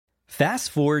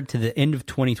Fast forward to the end of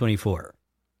 2024.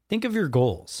 Think of your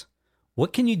goals.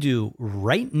 What can you do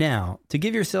right now to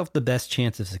give yourself the best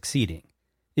chance of succeeding?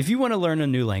 If you want to learn a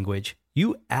new language,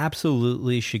 you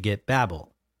absolutely should get Babbel.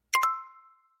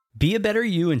 Be a better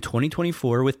you in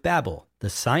 2024 with Babbel, the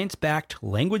science-backed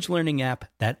language learning app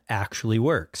that actually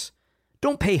works.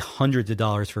 Don't pay hundreds of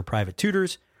dollars for private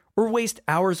tutors or waste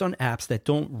hours on apps that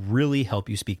don't really help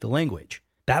you speak the language.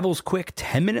 Babbel's quick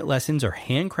 10-minute lessons are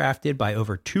handcrafted by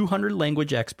over 200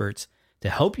 language experts to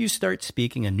help you start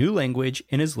speaking a new language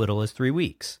in as little as 3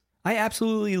 weeks. I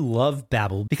absolutely love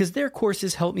Babbel because their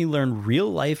courses help me learn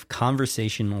real-life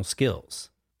conversational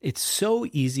skills. It's so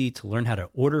easy to learn how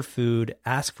to order food,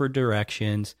 ask for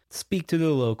directions, speak to the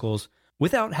locals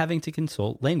without having to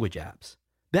consult language apps.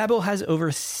 Babbel has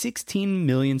over 16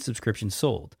 million subscriptions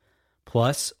sold.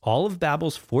 Plus, all of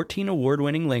Babbel's 14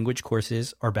 award-winning language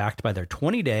courses are backed by their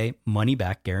 20-day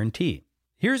money-back guarantee.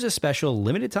 Here's a special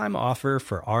limited-time offer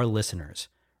for our listeners.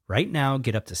 Right now,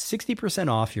 get up to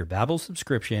 60% off your Babbel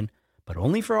subscription, but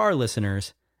only for our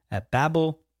listeners at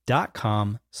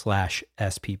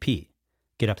babbel.com/SPP.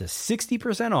 Get up to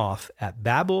 60% off at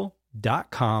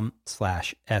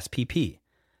babbel.com/SPP.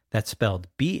 That's spelled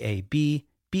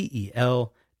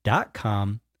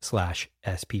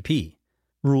BABBEL.com/SPP.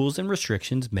 Rules and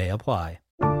restrictions may apply.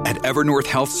 At Evernorth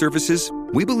Health Services,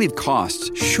 we believe costs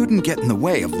shouldn't get in the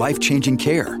way of life-changing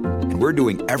care, and we're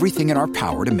doing everything in our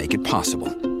power to make it possible.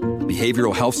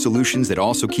 Behavioral health solutions that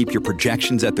also keep your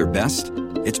projections at their best?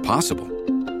 It's possible.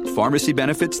 Pharmacy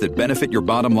benefits that benefit your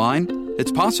bottom line?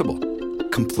 It's possible.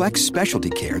 Complex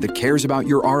specialty care that cares about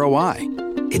your ROI?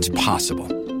 It's possible.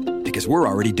 Because we're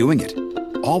already doing it.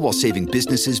 All while saving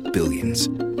businesses billions.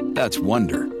 That's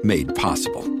Wonder made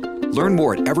possible. Learn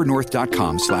more at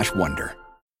evernorth.com/wonder.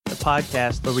 The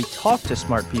podcast where we talk to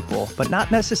smart people, but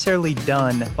not necessarily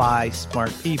done by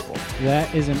smart people.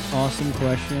 That is an awesome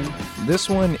question. This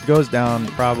one goes down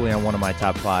probably on one of my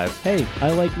top 5. Hey,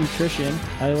 I like nutrition.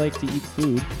 I like to eat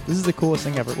food. This is the coolest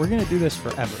thing ever. We're going to do this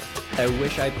forever. I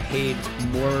wish I paid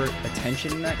more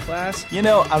attention in that class. You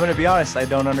know, I'm going to be honest, I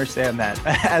don't understand that.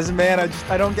 As a man,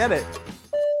 I don't get it.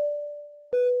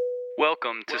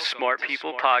 Welcome to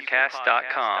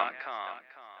smartpeoplepodcast.com.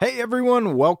 Hey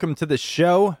everyone, welcome to the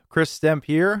show. Chris Stemp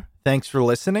here. Thanks for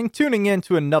listening, tuning in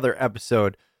to another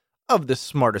episode of the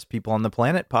Smartest People on the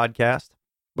Planet podcast.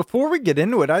 Before we get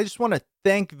into it, I just want to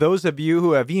thank those of you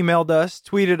who have emailed us,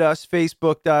 tweeted us,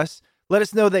 Facebooked us. Let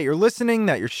us know that you're listening,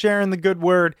 that you're sharing the good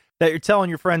word, that you're telling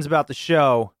your friends about the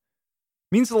show.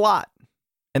 It means a lot.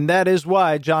 And that is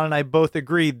why John and I both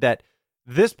agreed that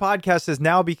this podcast has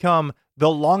now become the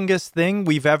longest thing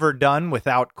we've ever done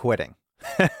without quitting.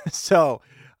 So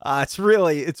it's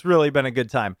really been a good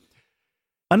time.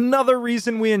 Another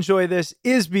reason we enjoy this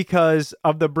is because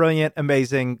of the brilliant,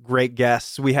 amazing, great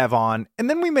guests we have on,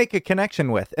 and then we make a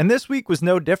connection with. And this week was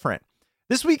no different.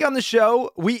 This week on the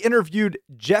show, we interviewed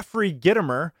Jeffrey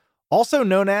Gitomer, also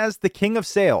known as the King of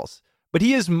Sales, but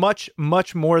he is much,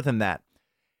 much more than that.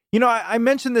 You know, I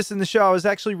mentioned this in the show. I was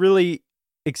actually really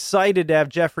excited to have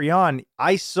Jeffrey on.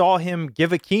 I saw him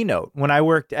give a keynote when I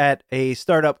worked at a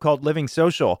startup called Living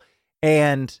Social,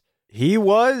 and he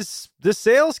was the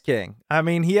sales king. I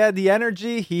mean, he had the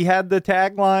energy, he had the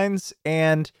taglines,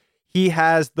 and he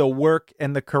has the work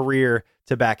and the career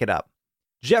to back it up.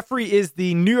 Jeffrey is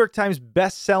the New York Times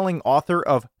best-selling author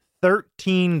of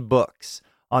 13 books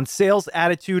on sales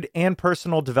attitude and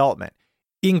personal development,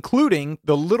 including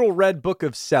The Little Red Book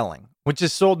of Selling, which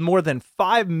has sold more than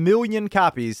 5 million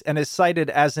copies and is cited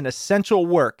as an essential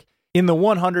work in the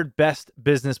 100 best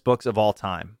business books of all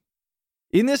time.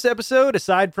 In this episode,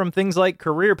 aside from things like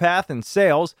career path and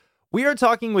sales, we are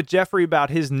talking with Jeffrey about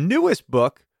his newest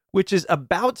book, which is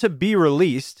about to be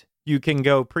released. You can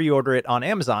go pre-order it on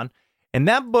Amazon. And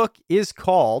that book is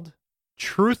called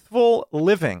Truthful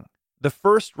Living, the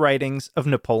First Writings of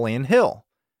Napoleon Hill.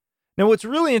 Now, what's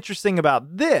really interesting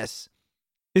about this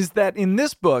is that in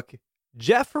this book,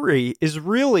 Jeffrey is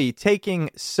really taking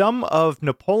some of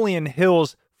Napoleon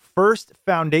Hill's first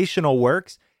foundational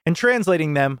works and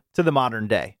translating them to the modern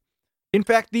day. In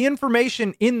fact, the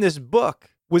information in this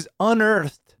book was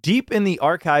unearthed deep in the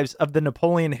archives of the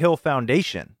Napoleon Hill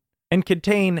Foundation and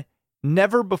contain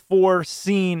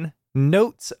never-before-seen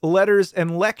notes, letters,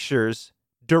 and lectures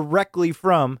directly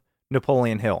from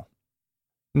Napoleon Hill.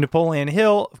 Napoleon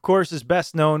Hill, of course, is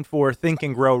best known for Think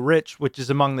and Grow Rich, which is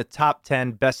among the top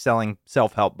 10 best-selling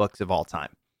self-help books of all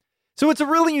time. So it's a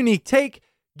really unique take.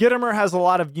 Gitomer has a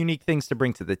lot of unique things to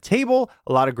bring to the table,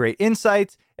 a lot of great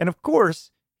insights, and of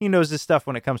course, he knows his stuff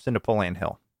when it comes to Napoleon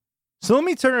Hill. So let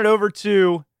me turn it over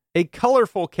to a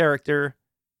colorful character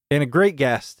and a great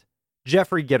guest,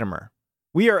 Jeffrey Gitomer.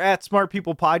 We are at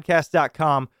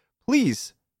smartpeoplepodcast.com.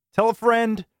 Please tell a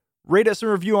friend, rate us a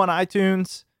review on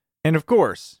iTunes, and of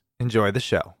course, enjoy the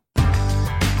show.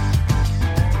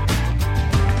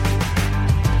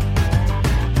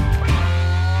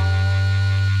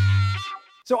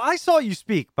 So I saw you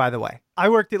speak, by the way. I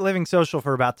worked at Living Social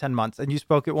for about 10 months, and you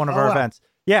spoke at one of our events.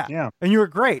 Yeah. And you were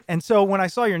great. And so when I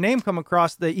saw your name come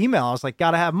across the email, I was like,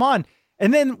 gotta have him on.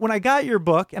 And then when I got your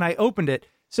book and I opened it,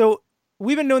 so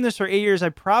we've been doing this for 8 years.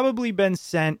 I've probably been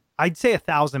sent, I'd say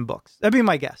 1,000 books. That'd be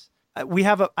my guess. We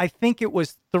have, I think it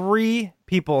was 3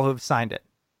 people who've signed it.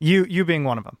 You being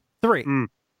one of them. 3.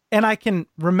 And I can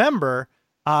remember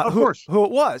who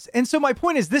it was. And so my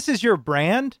point is, this is your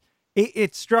brand.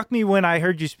 It struck me when I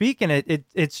heard you speak, and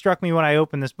it struck me when I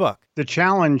opened this book. The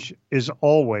challenge is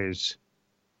always,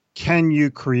 can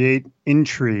you create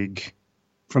intrigue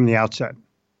from the outset?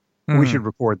 We should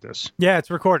record this. Yeah, it's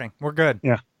recording. We're good.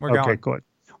 Yeah. We're going. Okay, good.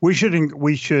 We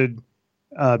should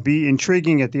be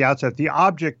intriguing at the outset. The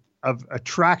object of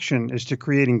attraction is to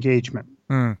create engagement.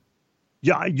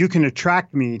 Yeah, you can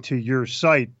attract me to your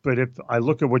site, but if I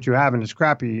look at what you have and it's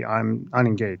crappy, I'm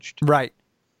unengaged. Right.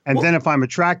 And then if I'm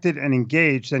attracted and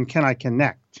engaged, then can I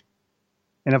connect?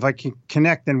 And if I can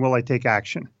connect, then will I take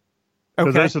action?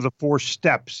 Okay. So those are the 4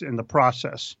 steps in the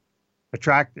process: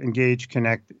 attract, engage,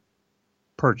 connect,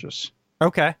 purchase.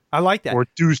 Okay. I like that. Or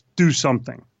do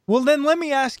something. Well, then let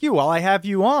me ask you, while I have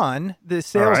you on, the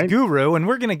sales guru, and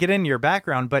we're going to get into your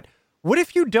background, but what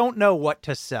if you don't know what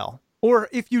to sell? Or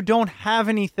if you don't have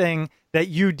anything that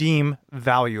you deem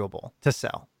valuable to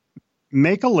sell?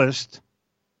 Make a list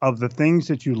of the things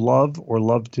that you love or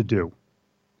love to do,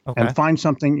 and find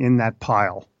something in that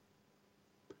pile.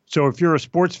 So if you're a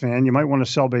sports fan, you might want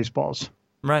to sell baseballs.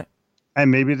 Right. And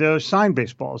maybe there's signed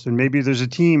baseballs, and maybe there's a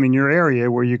team in your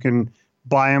area where you can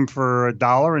buy them for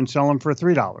 $1 and sell them for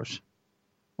 $3,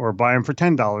 or buy them for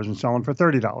 $10 and sell them for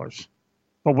 $30.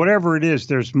 But whatever it is,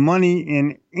 there's money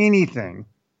in anything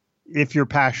if you're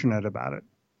passionate about it.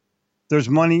 There's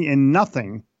money in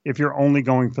nothing if you're only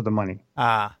going for the money.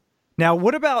 Now,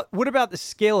 what about the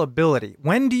scalability?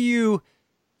 When do you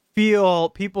feel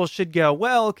people should go,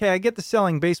 well, okay, I get the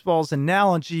selling baseballs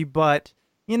analogy, but,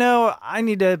 I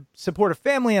need to support a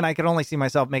family and I could only see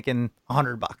myself making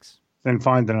 $100. Then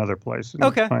find another place and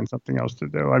find something else to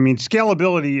do. I mean,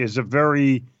 scalability is a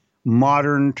very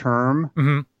modern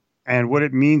term. And what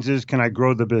it means is, can I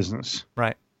grow the business?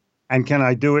 Right. And can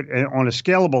I do it on a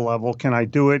scalable level? Can I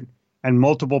do it and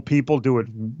multiple people do it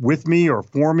with me or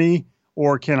for me?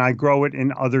 Or can I grow it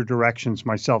in other directions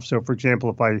myself? So, for example,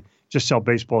 if I just sell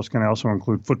baseballs, can I also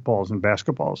include footballs and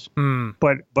basketballs?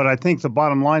 But I think the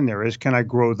bottom line there is, can I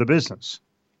grow the business?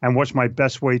 And what's my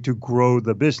best way to grow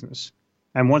the business?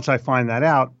 And once I find that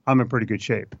out, I'm in pretty good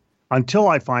shape. Until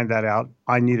I find that out,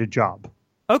 I need a job.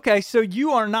 Okay, so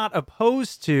you are not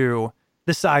opposed to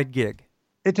the side gig.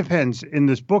 It depends. In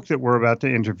this book that we're about to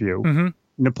interview,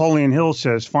 Napoleon Hill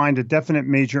says, find a definite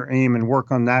major aim and work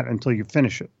on that until you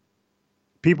finish it.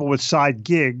 People with side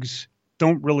gigs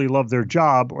don't really love their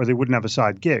job, or they wouldn't have a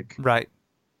side gig. Right.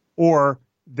 Or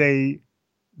they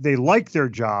like their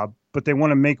job, but they want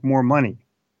to make more money.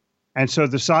 And so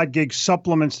the side gig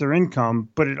supplements their income,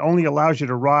 but it only allows you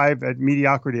to arrive at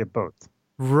mediocrity at both.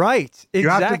 Right. Exactly. You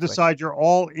have to decide you're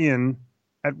all in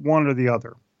at one or the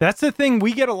other. That's the thing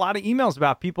we get a lot of emails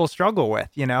about people struggle with.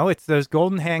 It's those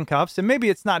golden handcuffs. And maybe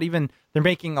it's not even they're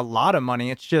making a lot of money.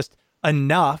 It's just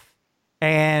enough.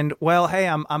 And, well, hey,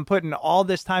 I'm putting all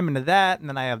this time into that, and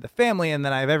then I have the family, and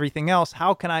then I have everything else.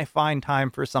 How can I find time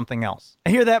for something else?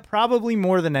 I hear that probably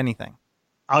more than anything.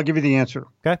 I'll give you the answer.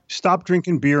 Okay. Stop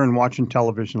drinking beer and watching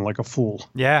television like a fool.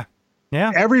 Yeah.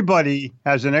 Everybody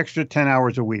has an extra 10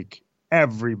 hours a week.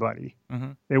 Everybody.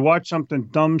 They watch something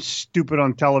dumb, stupid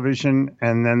on television,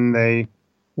 and then they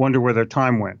wonder where their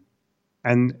time went.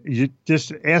 And you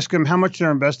just ask them how much they're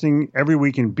investing every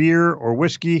week in beer or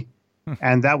whiskey,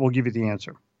 and that will give you the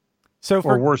answer. So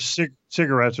or worse,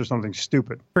 cigarettes or something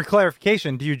stupid. For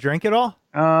clarification, do you drink at all?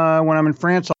 When I'm in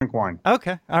France, I drink wine.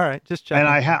 Okay. All right. Just checking. And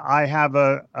I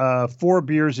have 4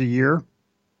 beers a year.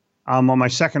 I'm on my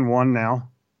second one now.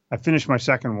 I finished my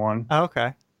second one.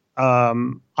 Okay.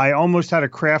 I almost had a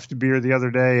craft beer the other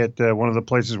day at one of the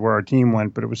places where our team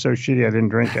went, but it was so shitty I didn't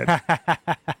drink it.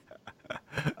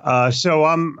 So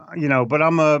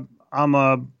I'm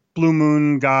a Blue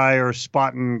Moon guy or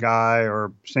Spaten guy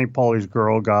or St. Pauli's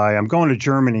Girl guy. I'm going to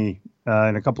Germany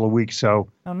in a couple of weeks, so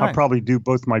nice. I'll probably do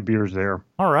both my beers there.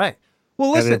 All right.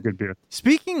 Well, listen, good beer.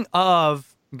 Speaking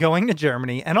of going to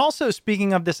Germany, and also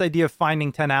speaking of this idea of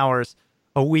finding 10 hours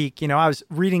a week, I was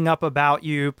reading up about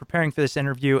you, preparing for this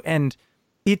interview, and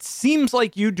it seems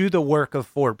like you do the work of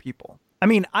 4 people. I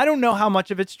mean, I don't know how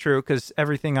much of it's true because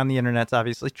everything on the internet's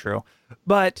obviously true.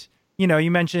 But,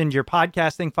 you mentioned you're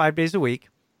podcasting 5 days a week.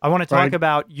 I want to talk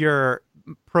about your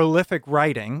prolific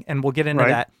writing, and we'll get into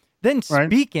that. Then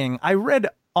speaking, I read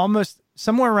almost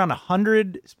somewhere around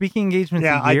 100 speaking engagements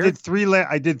a year.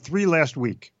 I did three last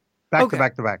week, back to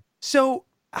back. So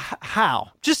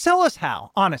how? Just tell us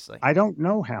how, honestly. I don't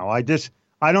know how. I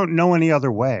don't know any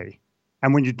other way.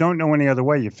 And when you don't know any other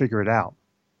way, you figure it out.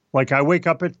 Like I wake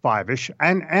up at 5-ish,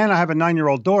 and I have a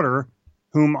 9-year-old daughter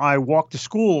whom I walk to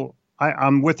school.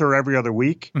 I'm with her every other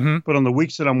week, but on the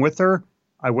weeks that I'm with her,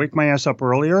 I wake my ass up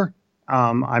earlier.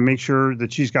 I make sure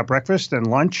that she's got breakfast and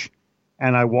lunch,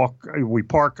 and we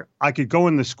park. I could go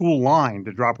in the school line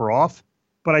to drop her off,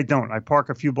 but I don't. I park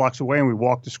a few blocks away, and we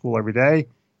walk to school every day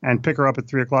and pick her up at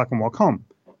 3 o'clock and walk home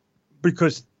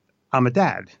because I'm a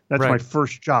dad. That's my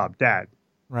first job, dad.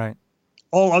 Right.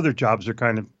 All other jobs are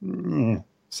kind of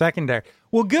secondary.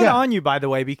 Well, good on you, by the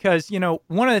way, because,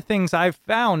 one of the things I've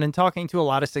found in talking to a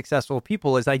lot of successful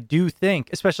people is I do think,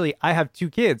 especially I have 2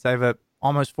 kids. I have a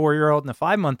almost 4-year-old and a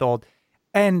 5-month-old.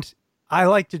 And I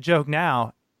like to joke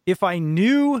now, if I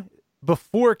knew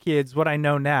before kids what I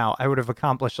know now, I would have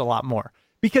accomplished a lot more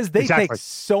because they take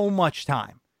so much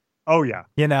time. Oh, yeah.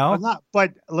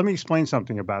 But let me explain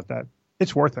something about that.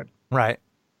 It's worth it. Right.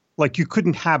 Like you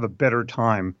couldn't have a better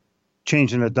time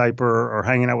changing a diaper or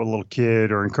hanging out with a little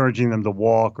kid or encouraging them to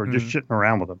walk or just shitting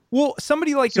around with them. Well,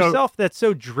 somebody like yourself that's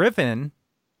so driven.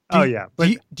 Do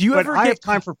you ever I get have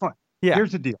time for fun? Yeah.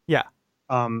 Here's the deal. Yeah.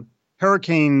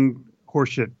 Hurricane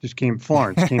horseshit just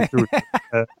Florence came through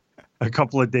a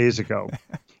couple of days ago.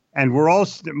 And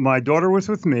my daughter was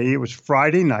with me. It was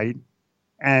Friday night.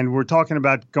 And we're talking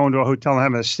about going to a hotel and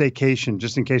having a staycation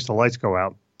just in case the lights go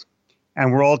out.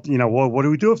 And we're all, well, what do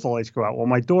we do if the lights go out? Well,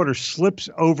 my daughter slips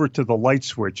over to the light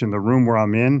switch in the room where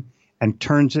I'm in and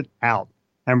turns it out.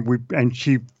 And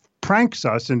she pranks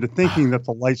us into thinking that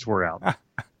the lights were out.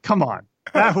 Come on.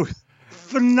 That was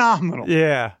phenomenal.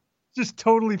 Yeah. Just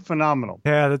totally phenomenal.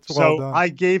 Yeah, that's well done. I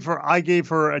gave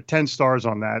her a 10 stars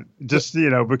on that. Just,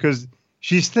 because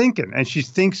she's thinking and she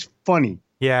thinks funny.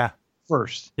 Yeah.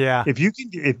 First. Yeah.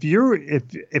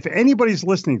 If anybody's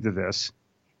listening to this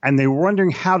and they were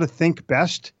wondering how to think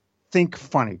best, think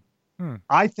funny.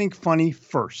 I think funny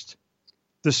first.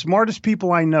 The smartest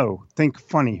people I know think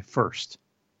funny first.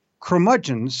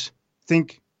 Curmudgeons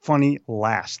think funny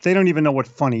last. They don't even know what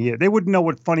funny is. They wouldn't know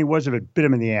what funny was if it bit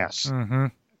them in the ass. Mm-hmm.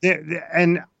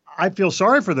 And I feel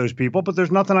sorry for those people, but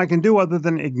there's nothing I can do other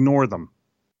than ignore them.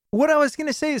 What I was going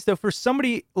to say is, though, for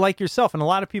somebody like yourself and a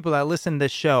lot of people that listen to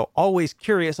this show, always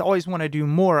curious, always want to do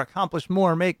more, accomplish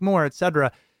more, make more,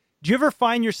 etc. Do you ever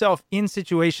find yourself in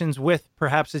situations with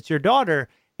perhaps it's your daughter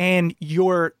and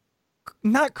you're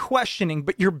not questioning,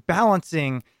 but you're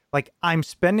balancing, like I'm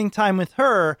spending time with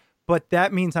her, but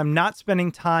that means I'm not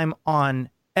spending time on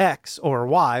X or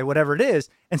Y, whatever it is.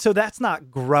 And so that's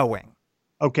not growing.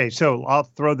 Okay, so I'll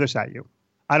throw this at you.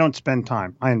 I don't spend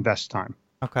time. I invest time.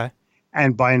 Okay.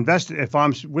 And by if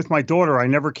I'm with my daughter, I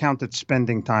never counted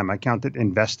spending time. I counted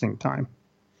investing time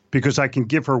because I can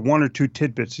give her 1 or 2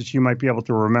 tidbits that she might be able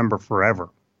to remember forever.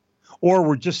 Or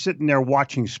we're just sitting there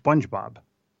watching SpongeBob,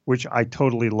 which I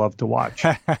totally love to watch.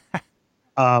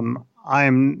 I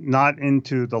am not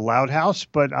into the Loud House,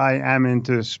 but I am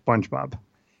into SpongeBob.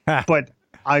 But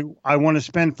I want to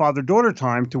spend father-daughter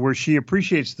time to where she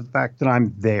appreciates the fact that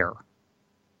I'm there.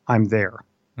 I'm there.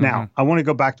 Mm-hmm. Now, I want to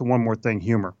go back to one more thing,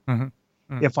 humor. Mm-hmm.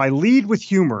 Mm-hmm. If I lead with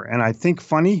humor and I think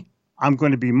funny, I'm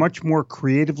going to be much more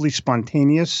creatively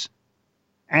spontaneous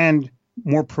and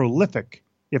more prolific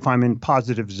if I'm in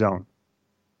positive zone.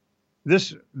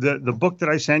 The book that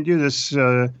I sent you, this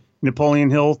Napoleon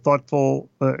Hill, Thoughtful,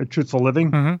 Truthful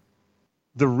Living, mm-hmm.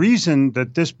 The reason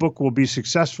that this book will be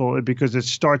successful is because it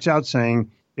starts out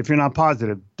saying, if you're not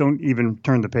positive, don't even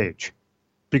turn the page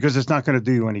because it's not going to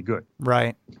do you any good.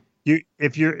 Right.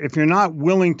 If you're not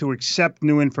willing to accept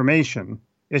new information,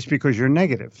 it's because you're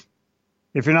negative.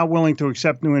 If you're not willing to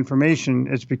accept new information,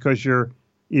 it's because you're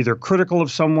either critical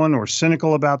of someone or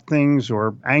cynical about things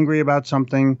or angry about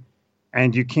something,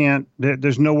 and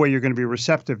there's no way you're going to be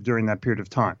receptive during that period of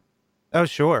time. Oh,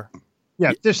 sure.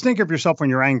 Yeah, just think of yourself when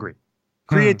you're angry.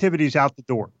 Creativity's out the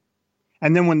door.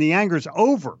 And then when the anger's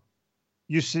over,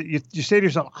 you say to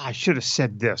yourself, I should have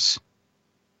said this.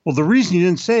 Well, the reason you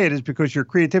didn't say it is because your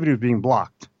creativity was being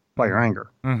blocked by your anger.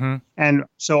 Mm-hmm. And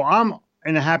so I'm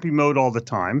in a happy mode all the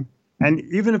time. And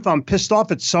even if I'm pissed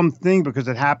off at something because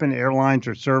it happened, airlines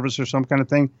or service or some kind of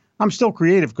thing, I'm still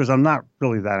creative because I'm not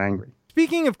really that angry.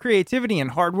 Speaking of creativity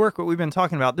and hard work, what we've been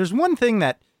talking about, there's one thing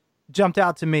that jumped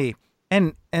out to me.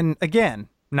 And again,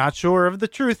 not sure of the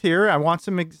truth here. I want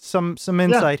some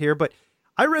insight here, but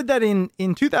I read that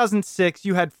in 2006,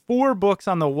 you had 4 books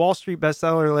on the Wall Street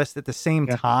bestseller list at the same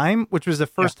time, which was the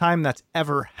first time that's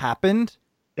ever happened.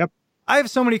 Yep. I have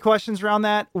so many questions around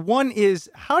that. One is,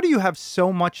 how do you have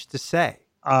so much to say?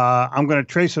 I'm going to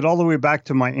trace it all the way back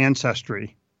to my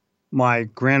ancestry. My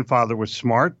grandfather was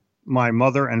smart. My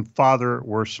mother and father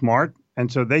were smart.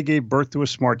 And so they gave birth to a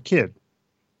smart kid.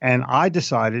 And I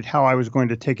decided how I was going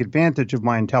to take advantage of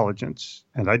my intelligence.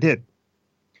 And I did.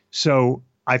 So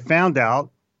I found out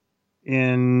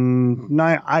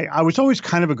I was always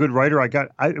kind of a good writer.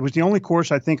 It was the only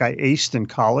course I think I aced in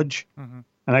college. Mm-hmm.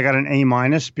 And I got an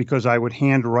A- because I would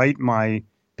handwrite my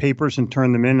papers and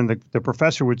turn them in. And the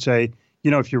professor would say,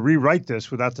 if you rewrite this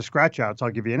without the scratch outs,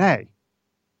 I'll give you an A.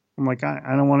 I'm like,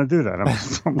 I don't want to do that.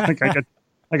 I'm like,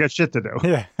 I got shit to do.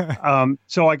 Yeah.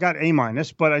 So I got A-,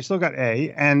 but I still got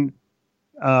A. And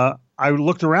I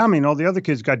looked around me and all the other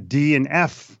kids got D and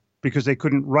F because they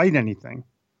couldn't write anything.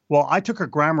 Well, I took a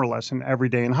grammar lesson every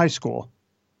day in high school.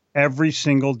 Every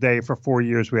single day for 4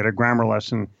 years, we had a grammar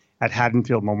lesson at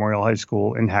Haddonfield Memorial High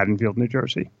School in Haddonfield, New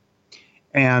Jersey.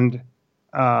 And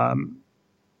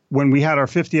when we had our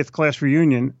 50th class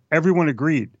reunion, everyone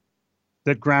agreed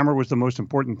that grammar was the most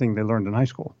important thing they learned in high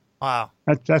school. Wow.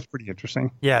 That's pretty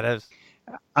interesting. Yeah, it is.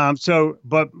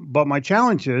 But my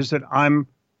challenge is that I'm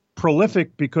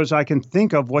prolific because I can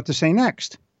think of what to say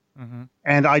next. Mm-hmm.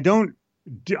 And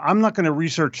I'm not going to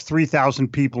research 3,000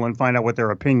 people and find out what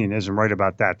their opinion is and write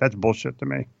about that. That's bullshit to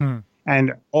me.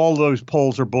 And all those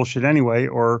polls are bullshit anyway,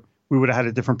 or we would have had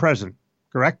a different president.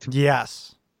 Correct?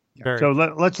 Yes. Yeah. So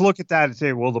let's look at that and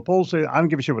say, well, the polls say, I don't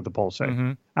give a shit what the polls say.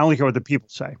 Mm-hmm. I only care what the people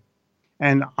say.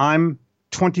 And I'm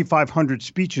 2,500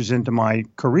 speeches into my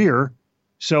career,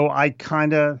 so I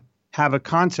kind of have a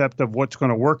concept of what's going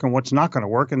to work and what's not going to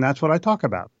work, and that's what I talk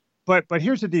about. But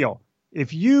here's the deal.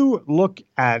 If you look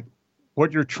at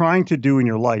what you're trying to do in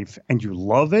your life and you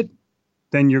love it,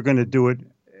 then you're going to do it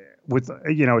with,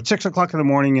 at 6 o'clock in the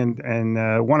morning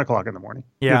and 1 o'clock in the morning.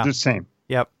 Yeah. You're the same.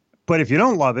 Yep. But if you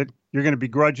don't love it, you're going to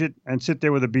begrudge it and sit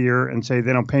there with a beer and say,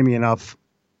 they don't pay me enough,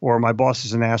 or my boss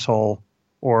is an asshole,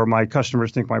 or my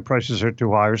customers think my prices are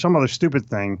too high, or some other stupid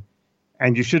thing.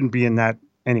 And you shouldn't be in that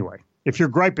anyway. If you're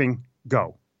griping,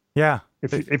 go. Yeah.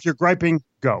 If you're griping,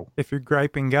 go. If you're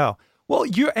griping, go. Well,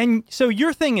 so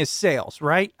your thing is sales,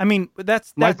 right? I mean,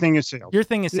 that's my thing is sales. Your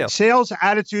thing is sales. Sales,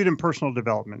 attitude, and personal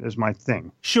development is my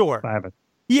thing. Sure. I have it.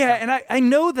 Yeah, and I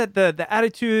know that the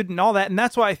attitude and all that, and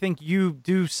that's why I think you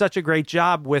do such a great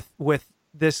job with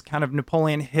this kind of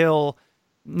Napoleon Hill,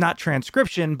 not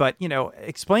transcription, but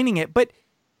explaining it. But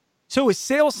so is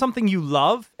sales something you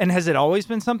love, and has it always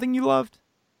been something you loved?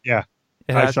 Yeah,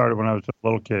 I started when I was a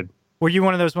little kid. Were you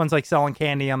one of those ones like selling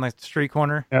candy on the street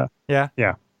corner? Yeah. Yeah.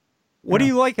 Yeah. What do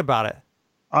you like about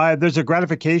it? There's a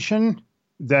gratification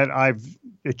that I've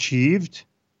achieved,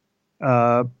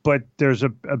 but there's a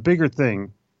bigger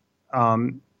thing.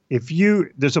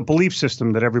 There's a belief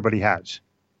system that everybody has.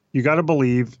 You got to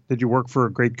believe that you work for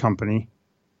a great company.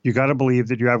 You got to believe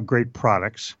that you have great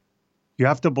products. You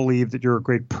have to believe that you're a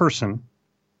great person.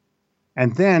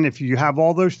 And then if you have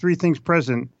all those 3 things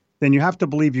present, then you have to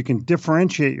believe you can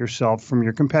differentiate yourself from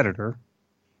your competitor.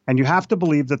 And you have to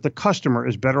believe that the customer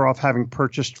is better off having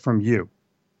purchased from you.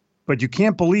 But you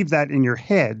can't believe that in your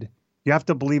head. You have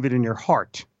to believe it in your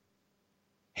heart.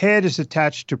 Head is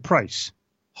attached to price.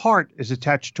 Heart is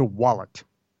attached to wallet.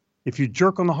 If you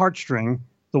jerk on the heartstring,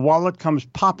 the wallet comes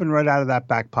popping right out of that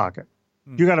back pocket.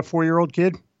 You got a 4-year-old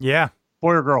kid? Yeah.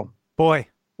 Boy or girl? Boy.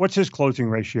 What's his closing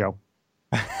ratio?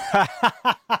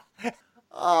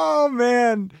 Oh,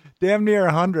 man. Damn near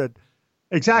 100.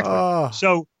 Exactly.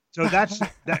 So that's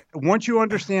that. Once you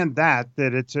understand that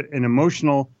it's an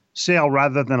emotional sale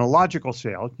rather than a logical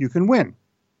sale, you can win.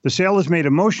 The sale is made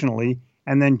emotionally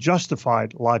and then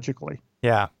justified logically.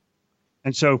 Yeah.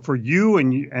 And so for you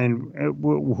and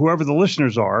whoever the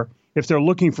listeners are, if they're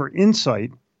looking for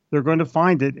insight, they're going to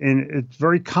find it, and it's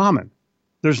very common.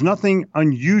 There's nothing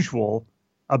unusual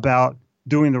about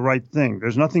doing the right thing.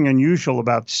 There's nothing unusual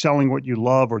about selling what you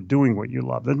love or doing what you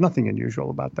love. There's nothing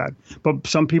unusual about that. But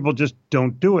some people just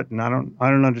don't do it, and I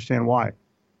don't understand why.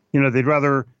 They'd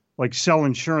rather like sell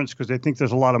insurance because they think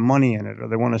there's a lot of money in it, or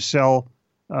they want to sell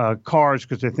cars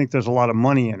because they think there's a lot of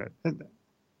money in it.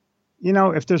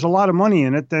 If there's a lot of money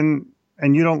in it, then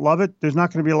and you don't love it, there's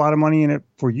not going to be a lot of money in it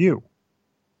for you.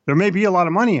 There may be a lot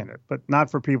of money in it, but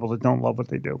not for people that don't love what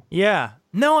they do. Yeah.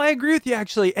 No, I agree with you,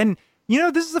 actually. And,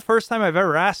 this is the first time I've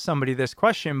ever asked somebody this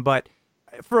question, but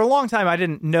for a long time, I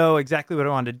didn't know exactly what I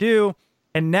wanted to do.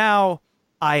 And now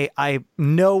I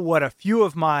know what a few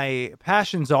of my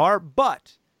passions are,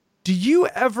 but Do you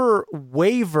ever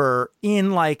waver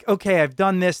in like, okay, I've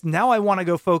done this. Now I want to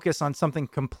go focus on something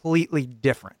completely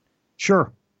different?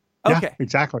 Sure. Okay. Yeah,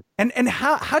 exactly. And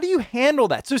how do you handle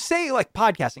that? So say like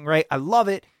podcasting, right? I love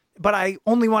it, but I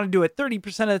only want to do it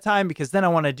 30% of the time because then I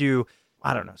want to do,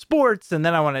 I don't know, sports. And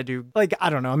then I want to do like, I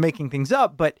don't know, I'm making things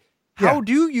up. But how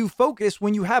do you focus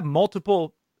when you have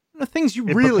multiple things you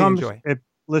really enjoy?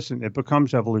 It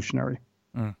becomes evolutionary.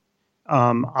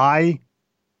 I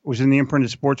was in the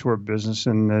imprinted sportswear business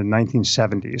in the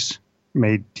 1970s,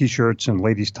 made T-shirts and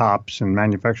ladies' tops and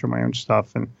manufactured my own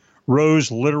stuff, and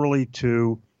rose literally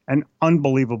to an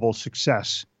unbelievable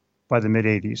success by the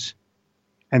mid-'80s.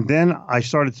 And then I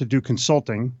started to do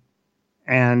consulting,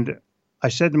 and I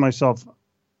said to myself,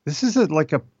 this is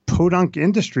like a podunk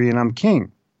industry, and I'm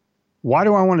king. Why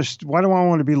do I want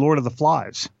to be Lord of the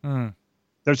Flies?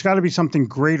 There's got to be something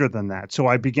greater than that. So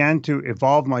I began to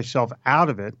evolve myself out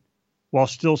of it while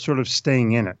still sort of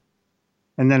staying in it.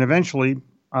 And then eventually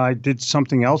I did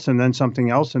something else and then something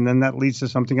else, and then that leads to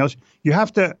something else. You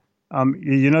have to,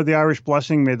 the Irish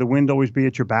blessing, may the wind always be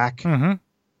at your back. Mm-hmm.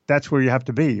 That's where you have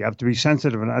to be. You have to be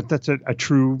sensitive. And that's a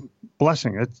true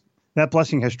blessing. That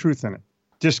blessing has truth in it.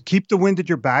 Just keep the wind at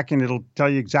your back and it'll tell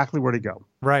you exactly where to go.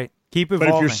 Right. Keep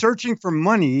evolving. But if you're searching for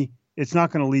money, it's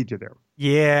not going to lead you there.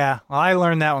 Yeah. Well, I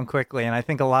learned that one quickly, and I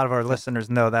think a lot of our listeners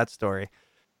know that story.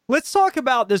 Let's talk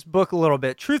about this book a little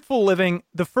bit. Truthful Living,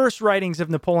 the first writings of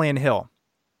Napoleon Hill.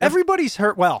 Everybody's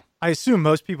heard, well, I assume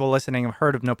most people listening have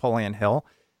heard of Napoleon Hill.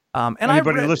 And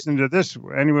anyone listening to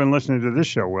this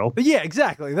show will. But yeah,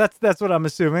 exactly. That's what I'm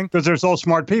assuming. Because there's all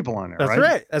smart people on there, That's right?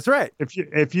 right. That's right.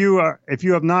 If you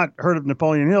have not heard of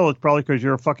Napoleon Hill, it's probably because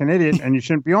you're a fucking idiot and you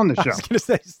shouldn't be on the show. I was going to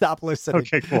say, stop listening.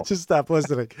 Okay, cool. Just stop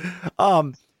listening.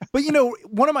 But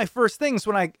one of my first things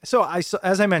when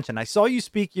as I mentioned, I saw you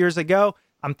speak years ago.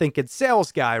 I'm thinking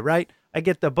sales guy, right? I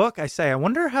get the book. I say, I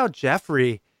wonder how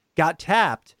Jeffrey got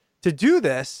tapped to do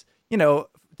this, the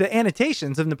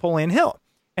annotations of Napoleon Hill.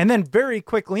 And then very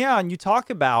quickly on, you talk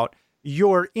about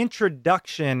your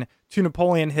introduction to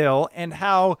Napoleon Hill and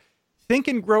how Think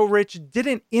and Grow Rich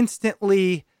didn't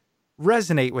instantly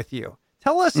resonate with you.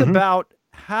 Tell us about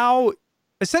how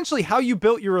you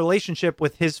built your relationship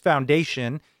with his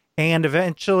foundation and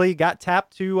eventually got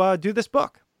tapped to do this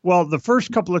book. Well, the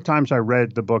first couple of times I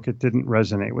read the book, it didn't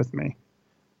resonate with me.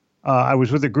 I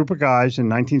was with a group of guys in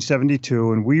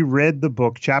 1972, and we read the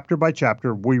book chapter by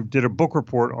chapter. We did a book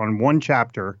report on one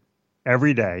chapter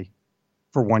every day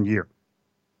for 1 year.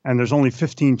 And there's only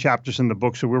 15 chapters in the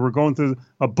book, so we were going through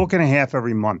a book and a half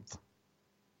every month.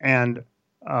 And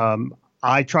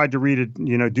I tried to read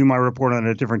it, do my report on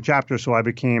a different chapter, so I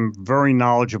became very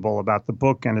knowledgeable about the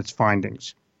book and its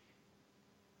findings.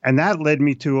 And that led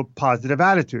me to a positive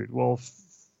attitude. Well,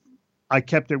 I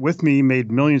kept it with me,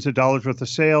 made millions of dollars worth of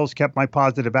sales, kept my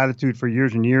positive attitude for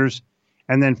years and years.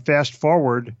 And then fast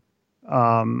forward,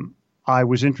 I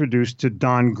was introduced to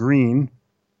Don Green,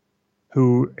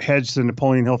 who heads the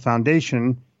Napoleon Hill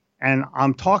Foundation. And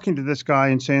I'm talking to this guy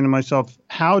and saying to myself,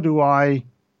 how do I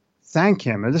thank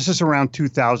him? And this is around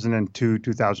 2002,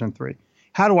 2003.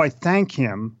 How do I thank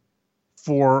him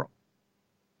for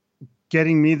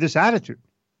getting me this attitude?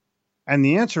 And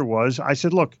the answer was, I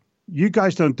said, look, you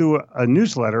guys don't do a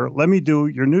newsletter. Let me do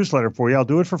your newsletter for you. I'll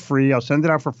do it for free. I'll send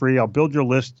it out for free. I'll build your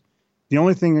list. The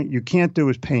only thing that you can't do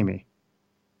is pay me.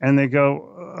 And they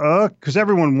go, because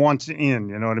everyone wants in,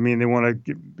 you know what I mean? They want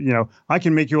to, I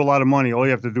can make you a lot of money. All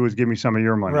you have to do is give me some of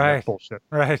your money. Right. That's bullshit.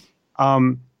 Right.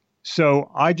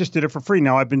 So I just did it for free.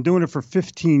 Now I've been doing it for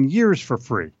 15 years for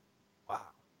free. Wow.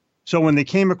 So when they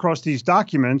came across these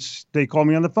documents, they called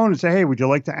me on the phone and say, hey, would you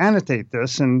like to annotate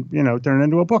this and, turn it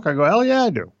into a book? I go, hell yeah, I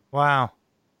do. Wow.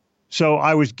 So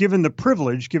I was given the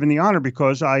privilege, given the honor,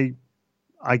 because I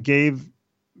gave,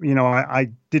 I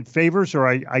did favors, or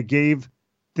I gave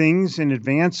things in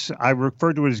advance. I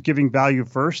refer to it as giving value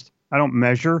first. I don't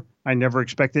measure. I never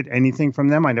expected anything from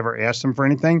them. I never asked them for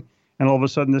anything. And all of a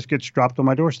sudden this gets dropped on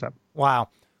my doorstep. Wow.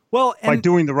 Well, by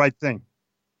doing the right thing.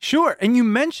 Sure. And you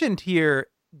mentioned here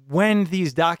when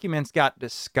these documents got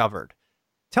discovered.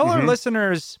 Tell our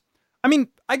listeners,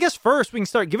 I guess first we can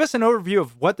start, give us an overview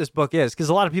of what this book is, because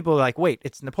a lot of people are like, wait,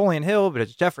 it's Napoleon Hill, but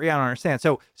it's Jeffrey. I don't understand.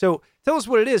 So tell us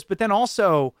what it is, but then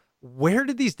also, where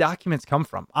did these documents come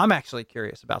from? I'm actually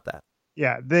curious about that.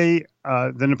 Yeah, the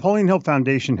Napoleon Hill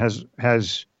Foundation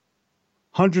has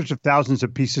hundreds of thousands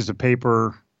of pieces of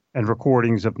paper and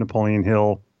recordings of Napoleon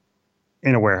Hill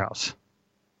in a warehouse.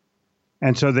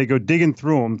 And so they go digging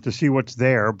through them to see what's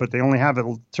there, but they only have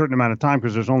a certain amount of time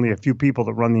because there's only a few people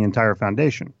that run the entire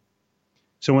foundation.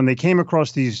 So when they came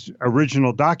across these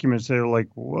original documents, they were like,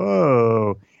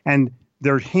 whoa. And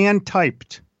they're hand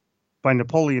typed. by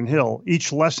Napoleon Hill.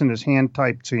 Each lesson is hand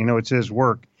typed, so you know it's his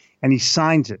work, and he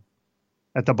signs it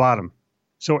at the bottom.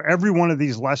 So every one of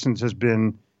these lessons has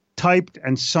been typed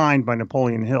and signed by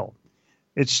Napoleon Hill.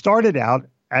 It started out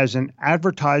as an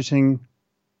advertising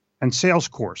and sales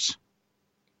course.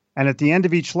 And at the end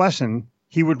of each lesson,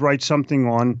 he would write something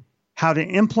on how to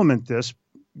implement this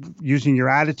using your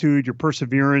attitude, your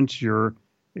perseverance, your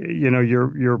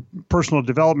personal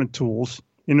development tools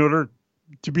in order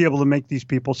to be able to make these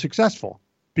people successful.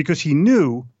 Because he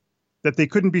knew that they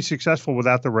couldn't be successful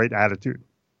without the right attitude.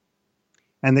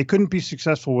 And they couldn't be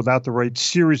successful without the right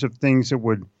series of things that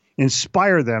would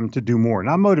inspire them to do more.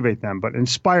 Not motivate them, but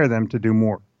inspire them to do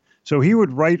more. So he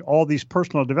would write all these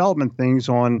personal development things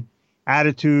on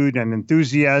attitude and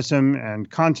enthusiasm and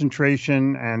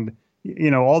concentration and,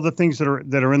 all the things that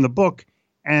are in the book.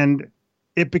 And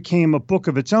it became a book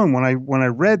of its own. When I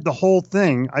read the whole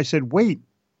thing, I said, wait,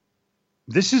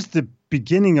 this is the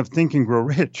beginning of Think and Grow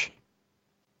Rich.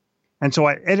 And so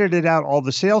I edited out all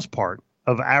the sales part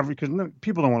of because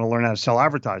people don't want to learn how to sell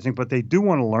advertising, but they do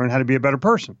want to learn how to be a better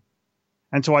person.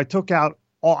 And so I took out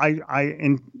all,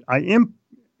 I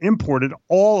imported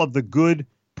all of the good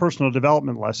personal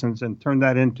development lessons and turned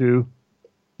that into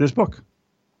this book,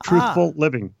 Truthful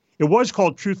Living. It was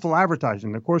called Truthful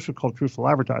Advertising. The course was called Truthful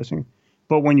Advertising.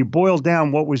 But when you boil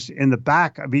down what was in the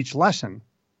back of each lesson,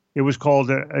 it was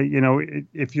called,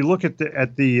 if you look at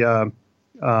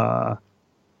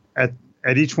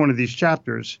each one of these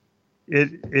chapters,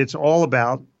 it's all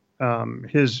about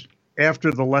his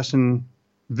after the lesson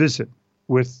visit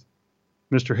with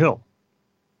Mr. Hill.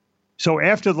 So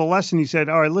after the lesson, he said,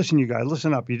 all right, listen, you guys,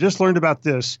 listen up. You just learned about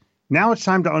this. Now it's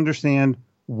time to understand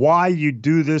why you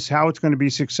do this, how it's going to be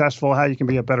successful, how you can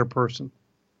be a better person.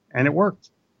 And it worked.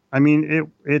 I mean,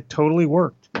 it totally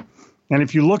worked. And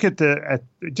if you look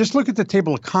just look at the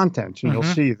table of contents, and you'll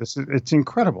see this. It's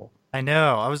incredible. I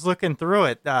know. I was looking through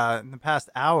it in the past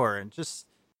hour and just...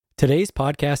 Today's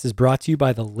podcast is brought to you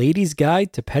by The Ladies'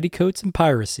 Guide to Petticoats and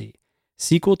Piracy,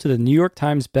 sequel to the New York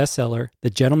Times bestseller, The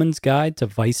Gentleman's Guide to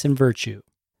Vice and Virtue.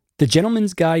 The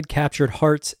Gentleman's Guide captured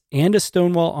hearts and a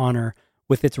Stonewall honor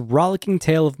with its rollicking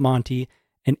tale of Monty,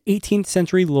 an 18th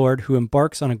century lord who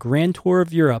embarks on a grand tour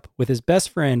of Europe with his best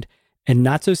friend and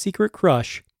not-so-secret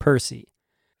crush, Percy.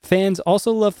 Fans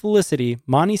also love Felicity,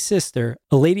 Monty's sister,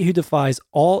 a lady who defies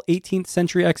all 18th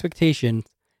century expectations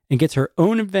and gets her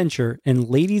own adventure in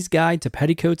Ladies' Guide to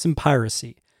Petticoats and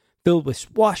Piracy, filled with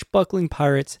swashbuckling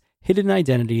pirates, hidden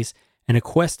identities, and a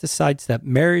quest to sidestep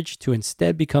marriage to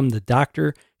instead become the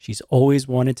doctor she's always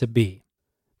wanted to be.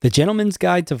 The Gentleman's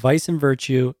Guide to Vice and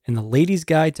Virtue and The Ladies'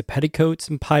 Guide to Petticoats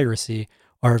and Piracy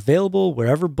are available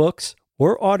wherever books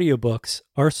or audiobooks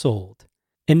are sold.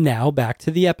 And now back to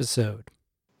the episode.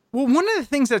 Well, one of the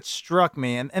things that struck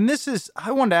me, and this is,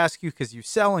 I wanted to ask you because you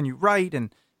sell and you write,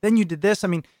 and then you did this. I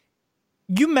mean,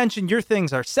 you mentioned your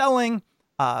things are selling,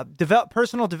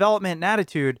 personal development and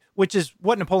attitude, which is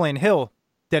what Napoleon Hill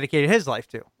dedicated his life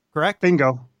to, correct?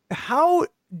 Bingo. How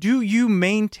do you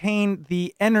maintain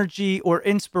the energy or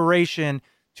inspiration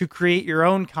to create your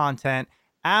own content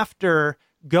after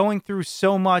going through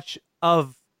so much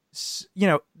of,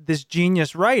 this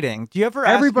genius writing? Do you ever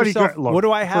ask yourself, what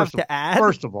do I have to add?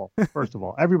 First of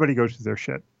all, everybody goes through their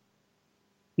shit.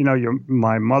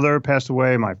 My mother passed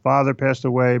away, my father passed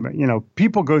away, but,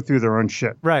 people go through their own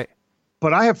shit. Right.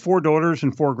 But I have 4 daughters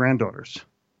and 4 granddaughters.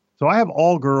 So I have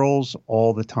all girls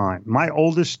all the time. My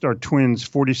oldest are twins,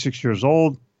 46 years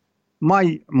old.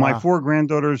 My 4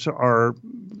 granddaughters are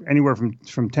anywhere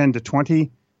from 10 to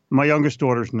 20. My youngest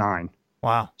daughter's 9.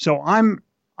 Wow. So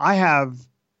I have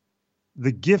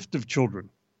the gift of children.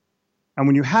 And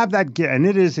when you have that gift, and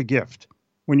it is a gift,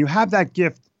 when you have that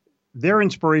gift, their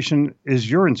inspiration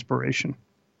is your inspiration.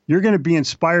 You're going to be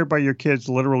inspired by your kids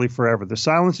literally forever. The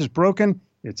silence is broken.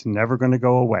 It's never going to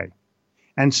go away.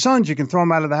 And sons, you can throw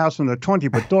them out of the house when they're 20,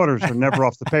 but daughters are never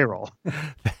off the payroll.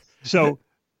 So,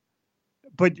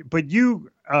 but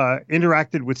you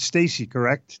interacted with Stacy,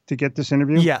 correct, to get this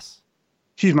interview? Yes.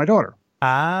 She's my daughter.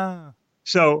 Ah.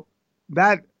 So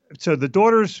the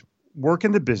daughters work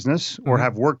in the business or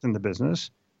have worked in the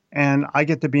business, and I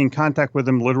get to be in contact with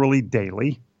them literally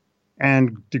daily.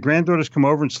 And the granddaughters come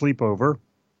over and sleep over.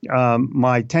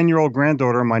 My 10-year-old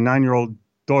granddaughter and my 9-year-old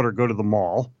daughter go to the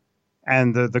mall,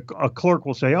 and a clerk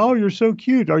will say, "Oh, you're so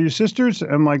cute. Are you sisters?"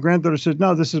 And my granddaughter says,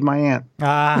 "No, this is my aunt."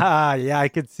 Ah, yeah, I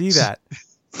could see that.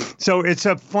 So it's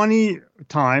a funny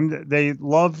time. They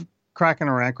love crapping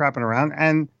around,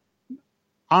 and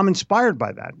I'm inspired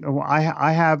by that.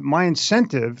 I have my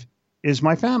incentive is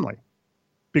my family,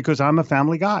 because I'm a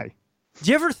family guy. Do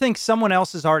you ever think someone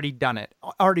else has already done it,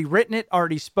 already written it,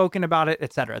 already spoken about it,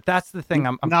 etc.? That's the thing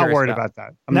I'm not curious worried about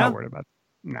that. I'm not worried about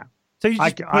that. No. So you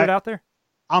just put it out there?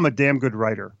 I'm a damn good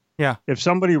writer. Yeah. If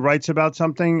somebody writes about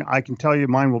something, I can tell you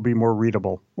mine will be more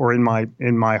readable. Or in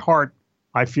my heart,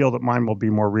 I feel that mine will be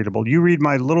more readable. You read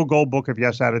my little gold book of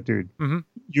Yes Attitude. Mm-hmm.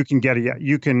 You can get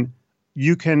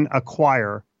you can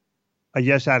acquire a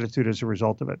yes attitude as a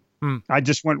result of it. I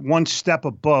just went one step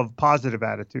above positive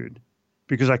attitude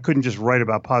because I couldn't just write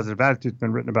about positive attitude. It's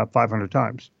been written about 500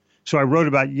 times. So I wrote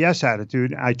about yes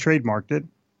attitude. I trademarked it.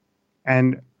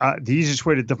 And the easiest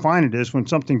way to define it is when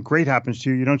something great happens to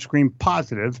you, you don't scream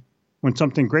positive. When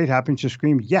something great happens, you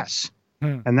scream yes.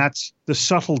 And that's the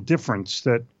subtle difference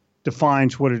that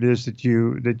defines what it is that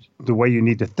the way you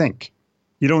need to think.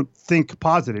 You don't think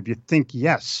positive, you think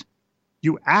yes.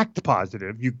 You act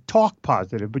positive, you talk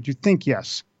positive, but you think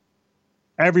yes.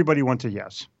 Everybody wants a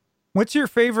yes. What's your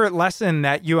favorite lesson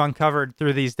that you uncovered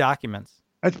through these documents?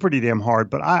 That's pretty damn hard,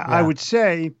 but I would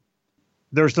say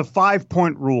there's the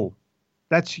 5-point rule.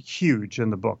 That's huge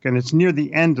in the book, and it's near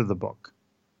the end of the book.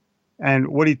 And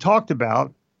what he talked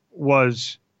about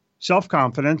was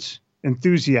self-confidence,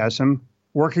 enthusiasm,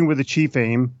 working with a chief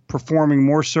aim, performing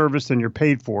more service than you're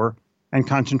paid for, and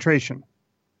concentration.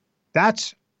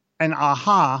 That's an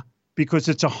aha because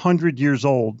it's 100 years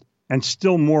old and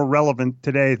still more relevant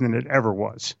today than it ever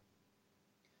was.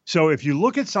 So if you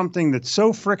look at something that's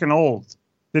so frickin' old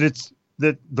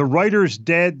that the writer's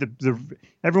dead,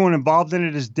 everyone involved in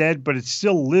it is dead, but it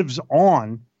still lives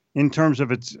on in terms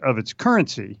of its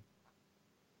currency,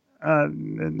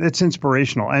 it's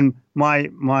inspirational. And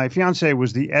my fiance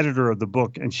was the editor of the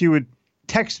book, and she would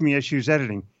text me as she was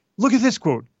editing, look at this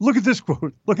quote, look at this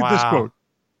quote, look at this quote.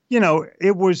 You know,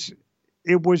 it was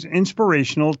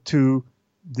inspirational to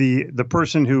the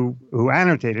person who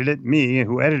annotated it, me,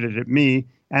 who edited it, me,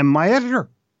 and my editor.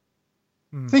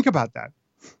 Think about that.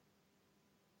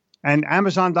 And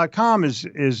Amazon.com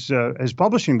is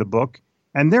publishing the book,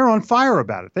 and they're on fire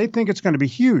about it. They think it's going to be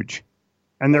huge,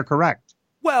 and they're correct.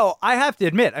 Well, I have to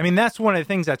admit, I mean, that's one of the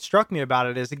things that struck me about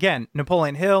it is, again,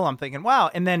 Napoleon Hill, I'm thinking, wow.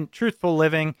 And then Truthful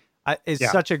Living is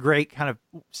such a great kind of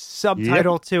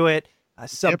subtitle to it,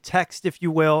 subtext, if you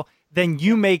will. Then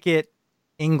you make it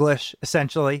English,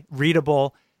 essentially,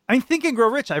 readable. I mean, Think and Grow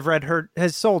Rich, I've read,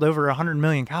 has sold over 100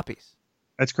 million copies.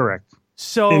 That's correct.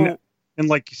 So in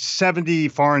like 70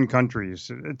 foreign countries.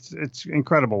 It's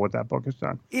incredible what that book has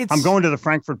done. I'm going to the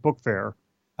Frankfurt Book Fair.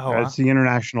 It's the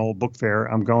International Book Fair.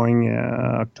 I'm going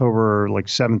October like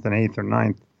 7th and 8th or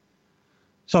 9th.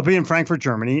 So I'll be in Frankfurt,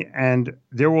 Germany, and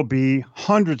there will be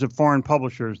hundreds of foreign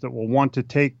publishers that will want to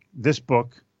take this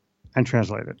book and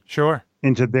translate it. Sure.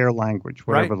 Into their language,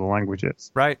 whatever the language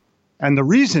is. Right. And the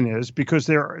reason is because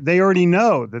they already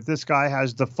know that this guy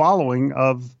has the following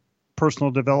of personal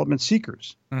development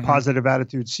seekers, positive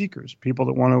attitude seekers, people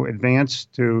that want to advance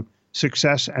to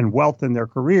success and wealth in their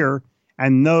career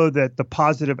and know that the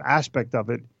positive aspect of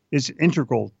it is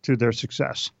integral to their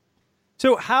success.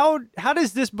 So how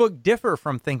does this book differ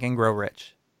from Think and Grow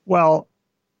Rich? Well,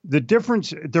 the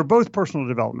difference, they're both personal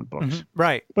development books.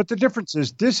 Right. But the difference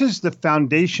is this is the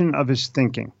foundation of his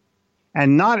thinking.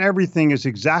 And not everything is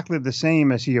exactly the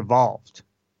same as he evolved.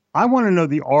 I want to know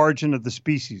the origin of the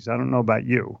species. I don't know about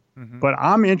you, but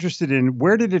I'm interested in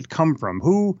where did it come from?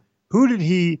 Who did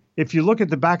he, if you look at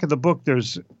the back of the book,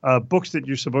 there's books that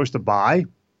you're supposed to buy.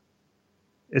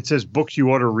 It says books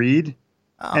you ought to read.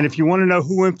 Oh. And if you want to know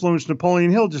who influenced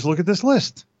Napoleon Hill, just look at this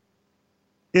list.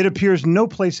 It appears no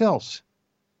place else.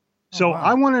 So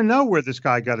I want to know where this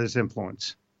guy got his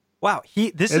influence. Wow,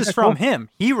 this is from him.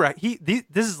 This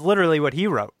is literally what he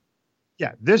wrote.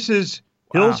 Yeah, this is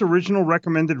Hill's original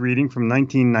recommended reading from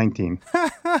 1919.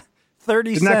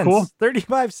 30 Isn't cents. that cool?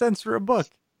 35 cents for a book.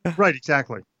 Right,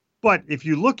 exactly. But if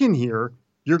you look in here,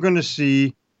 you're going to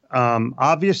see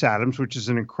Obvious Atoms, which is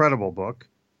an incredible book.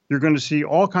 You're going to see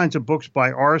all kinds of books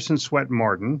by Orison Swett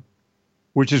Marden,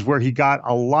 which is where he got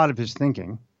a lot of his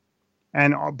thinking.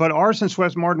 But Orison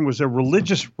Swett Marden was a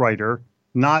religious writer,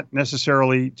 not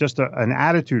necessarily just an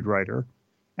attitude writer.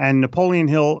 And Napoleon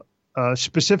Hill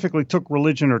specifically took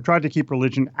religion or tried to keep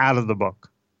religion out of the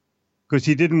book because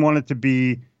he didn't want it to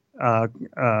be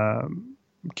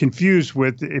confused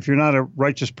with if you're not a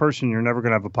righteous person, you're never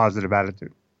going to have a positive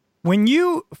attitude. When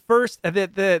you first,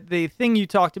 the thing you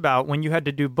talked about when you had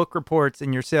to do book reports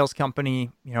in your sales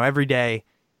company, every day.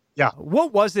 Yeah.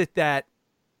 What was it that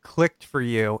clicked for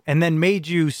you and then made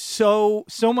you so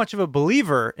much of a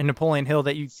believer in Napoleon Hill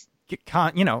that you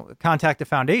contact the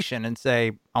foundation and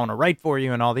say, I want to write for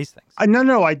you and all these things?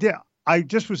 No, I did. I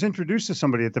just was introduced to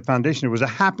somebody at the foundation. It was a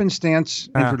happenstance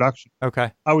introduction.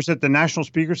 Okay. I was at the National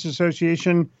Speakers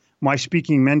Association. my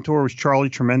speaking mentor was Charlie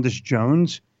Tremendous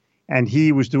Jones, and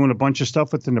he was doing a bunch of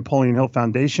stuff with the Napoleon Hill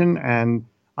Foundation, and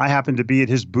I happened to be at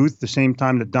his booth the same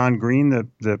time that Don Green,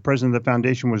 the president of the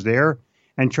foundation, was there.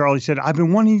 And Charlie said, "I've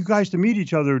been wanting you guys to meet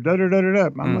each other." Da, da, da, da, da.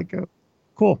 I'm like,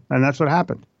 cool. And that's what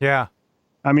happened. Yeah.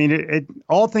 I mean,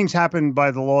 all things happen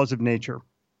by the laws of nature.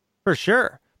 For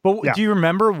sure. But Yeah. do you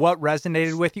remember what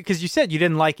resonated with you? Because you said you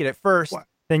didn't like it at first.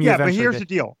 Then you Yeah, but eventually here's did.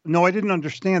 the deal. No, I didn't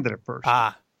understand it at first.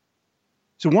 Ah,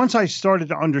 So once I started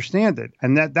to understand it,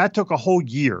 and that took a whole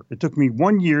year. It took me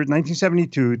 1 year,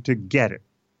 1972, to get it.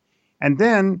 And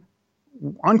then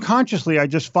unconsciously, I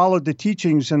just followed the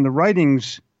teachings and the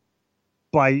writings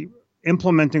by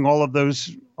implementing all of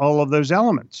those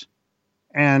elements.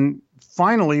 And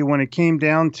finally, when it came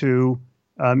down to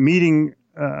meeting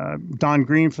Don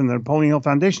Green from the Napoleon Hill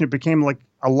Foundation, it became like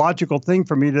a logical thing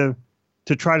for me to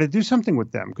try to do something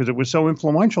with them because it was so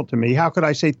influential to me. How could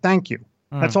I say thank you?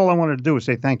 That's all I wanted to do was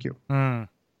say thank you. And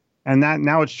that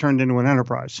now it's turned into an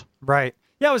enterprise. right.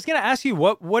 Yeah, I was going to ask you,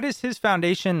 what is his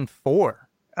foundation for?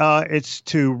 It's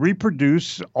to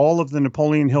reproduce all of the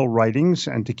Napoleon Hill writings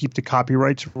and to keep the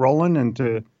copyrights rolling and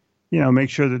to, make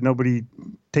sure that nobody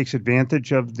takes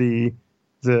advantage of the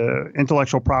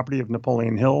intellectual property of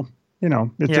Napoleon Hill.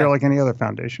 It's there like any other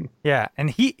foundation. Yeah,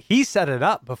 and he set it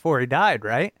up before he died,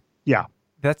 right? Yeah.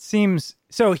 That seems...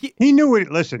 So he knew it.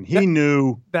 Listen, he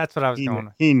knew. That's what I was going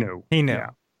with. He knew. He knew. Yeah.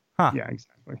 Huh. Yeah,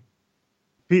 exactly.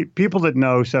 People that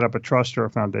know set up a trust or a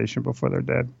foundation before they're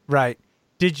dead. Right.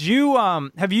 Did you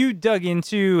have you dug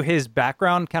into his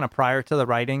background kind of prior to the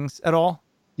writings at all?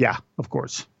 Yeah, of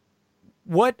course.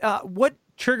 What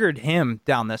triggered him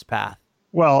down this path?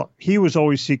 Well, he was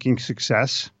always seeking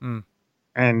success.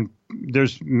 And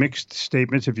there's mixed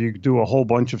statements. If you do a whole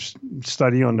bunch of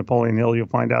study on Napoleon Hill, you'll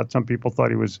find out some people thought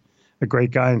he was a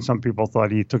great guy and some people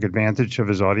thought he took advantage of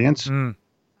his audience.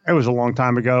 It was a long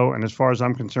time ago. And as far as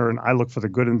I'm concerned, I look for the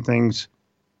good in things.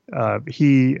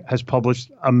 He has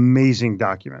published amazing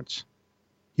documents.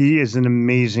 He is an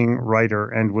amazing writer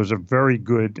and was a very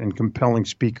good and compelling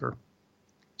speaker.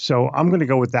 So I'm going to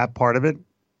go with that part of it.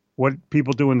 What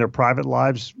people do in their private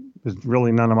lives is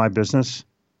really none of my business.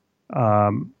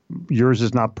 Yours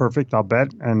is not perfect, I'll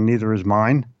bet, and neither is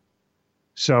mine.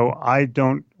 So I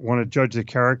don't want to judge the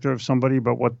character of somebody,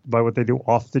 but by what they do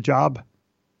off the job.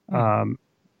 Napoleon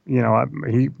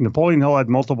Hill had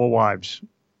multiple wives.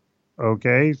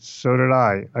 Okay, so did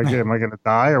I. Am I going to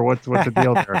die, or what's the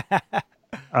deal there?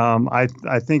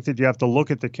 I think that you have to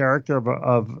look at the character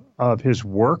of his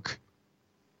work,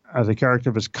 the character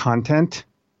of his content,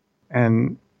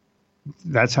 and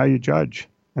that's how you judge,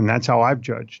 and that's how I've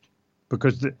judged.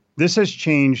 Because this has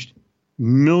changed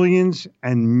millions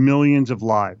and millions of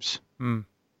lives. Who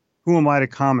am I to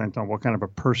comment on what kind of a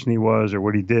person he was or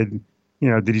what he did?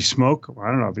 Did he smoke? I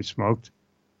don't know if he smoked.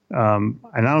 And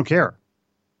I don't care.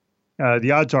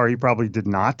 The odds are he probably did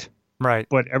not. Right.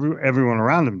 But everyone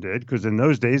around him did, because in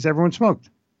those days, everyone smoked.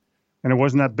 And it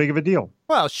wasn't that big of a deal.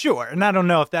 Well, sure. And I don't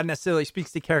know if that necessarily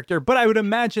speaks to character, but I would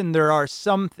imagine there are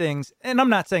some things, and I'm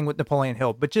not saying with Napoleon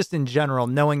Hill, but just in general,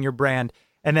 knowing your brand.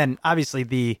 And then obviously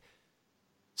the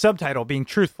subtitle being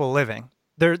truthful living,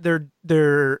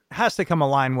 there has to come a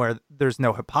line where there's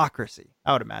no hypocrisy,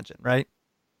 I would imagine, right?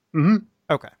 Mm-hmm.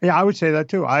 Okay. Yeah, I would say that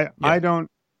too. I don't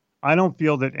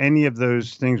feel that any of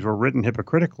those things were written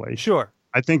hypocritically. Sure.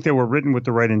 I think they were written with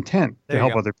the right intent to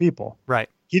help other people. Right.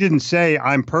 He didn't say,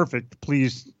 "I'm perfect,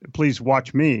 please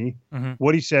watch me."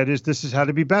 What he said is, "This is how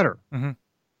to be better.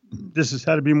 This is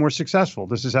how to be more successful.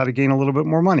 This is how to gain a little bit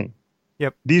more money.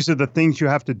 Yep. These are the things you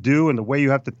have to do and the way you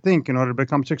have to think in order to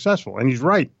become successful." And he's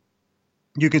right.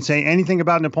 You can say anything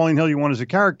about Napoleon Hill you want as a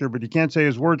character, but you can't say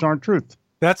his words aren't truth.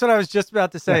 That's what I was just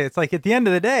about to say. Yeah. It's like at the end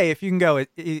of the day, if you can go,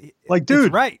 dude, it's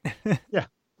right.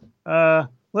 Yeah.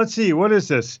 Let's see. What is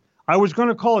this? I was going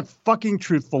to call it fucking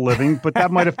truthful living, but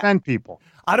that might offend people.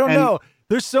 I don't know.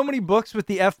 There's so many books with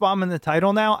the F-bomb in the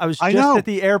title now. I was just at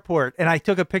the airport and I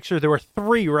took a picture. There were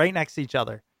 3 right next to each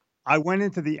other. I went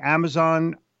into the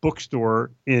Amazon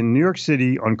bookstore in New York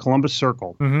City on Columbus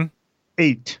Circle.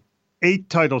 8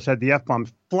 titles had the F-bomb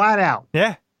flat out.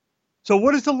 Yeah. So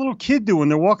what does the little kid do when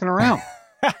they're walking around?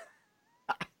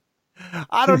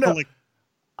 I don't know.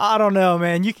 I don't know,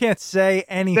 man. You can't say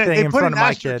anything in front of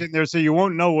my kid. They put an asterisk in there so you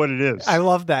won't know what it is. I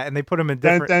love that. And they put them in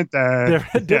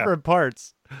different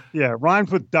parts. Yeah,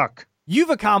 rhymes with duck. You've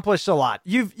accomplished a lot.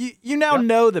 You now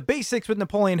know the basics with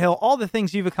Napoleon Hill, all the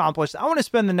things you've accomplished. I want to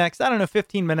spend the next,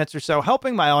 15 minutes or so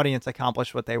helping my audience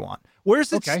accomplish what they want. Where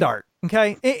does it start?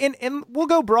 Okay. And we'll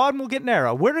go broad and we'll get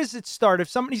narrow. Where does it start? If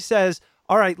somebody says,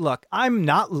 all right, look, I'm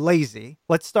not lazy.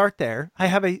 Let's start there. I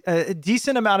have a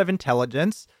decent amount of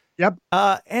intelligence. Yep.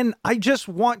 And I just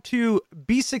want to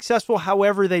be successful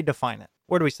however they define it.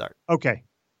 Where do we start? Okay.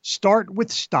 Start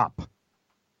with stop.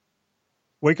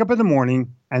 Wake up in the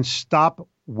morning and stop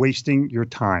wasting your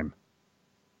time.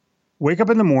 Wake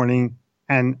up in the morning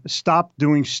and stop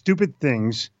doing stupid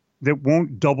things that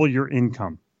won't double your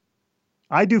income.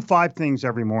 I do 5 things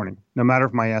every morning, no matter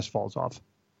if my ass falls off.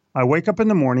 I wake up in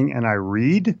the morning and I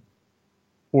read,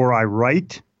 or I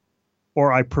write,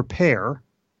 or I prepare,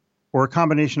 or a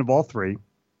combination of all 3.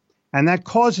 And that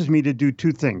causes me to do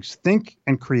 2 things, think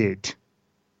and create.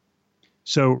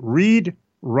 So read,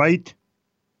 write,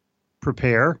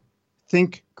 prepare,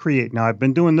 think, create. Now, I've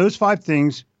been doing those 5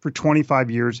 things for 25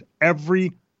 years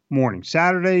every morning.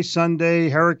 Saturday, Sunday,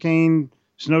 hurricane,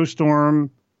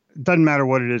 snowstorm, doesn't matter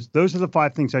what it is. Those are the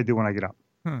 5 things I do when I get up.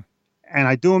 And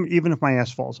I do them even if my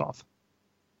ass falls off.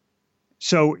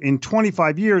 So in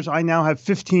 25 years, I now have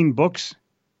 15 books,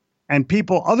 and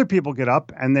other people get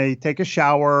up and they take a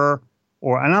shower,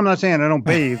 and I'm not saying I don't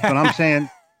bathe,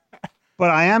 but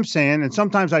I am saying, and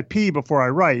sometimes I pee before I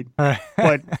write,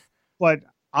 but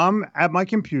I'm at my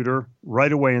computer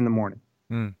right away in the morning.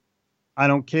 I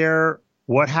don't care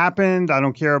what happened. I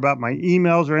don't care about my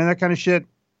emails or any of that kind of shit.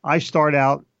 I start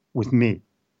out with me,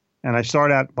 and I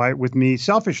start out with me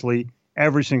selfishly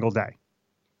every single day.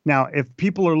 Now, if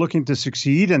people are looking to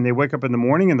succeed and they wake up in the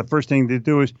morning and the first thing they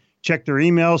do is check their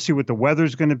emails, see what the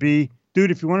weather's going to be.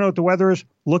 Dude, if you want to know what the weather is,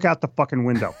 look out the fucking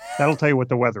window. That'll tell you what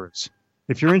the weather is.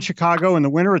 If you're in Chicago in the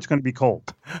winter, it's going to be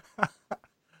cold.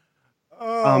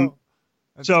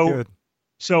 That's good.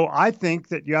 So I think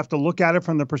that you have to look at it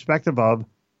from the perspective of,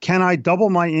 can I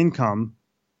double my income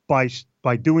by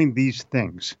doing these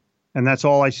things? And that's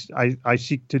all I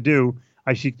seek to do.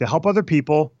 I seek to help other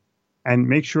people and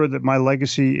make sure that my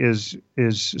legacy is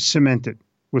cemented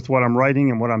with what I'm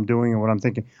writing and what I'm doing and what I'm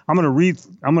thinking. I'm going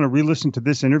to re-listen to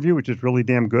this interview, which is really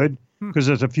damn good, because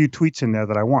there's a few tweets in there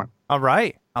that I want. All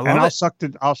right. I'll suck the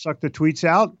tweets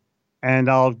out, and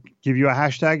I'll give you a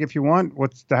hashtag if you want.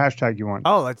 What's the hashtag you want?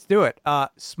 Oh, let's do it.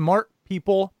 Smart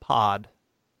People Pod.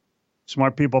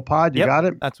 Smart People Pod. You got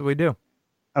it? That's what we do.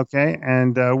 Okay.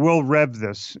 And we'll rev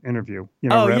this interview.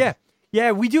 Rev?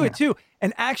 Yeah, we do it too.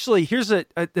 And actually, here's a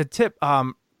tip.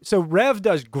 So Rev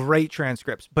does great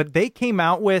transcripts, but they came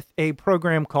out with a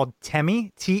program called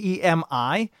Temi,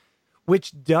 Temi,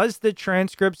 which does the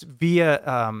transcripts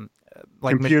via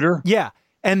computer. Yeah.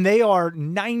 And they are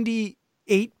 98%,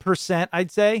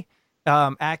 I'd say,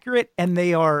 accurate. And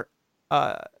they are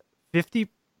 50.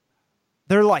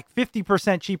 They're like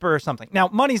 50% cheaper or something. Now,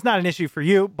 money's not an issue for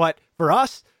you, but for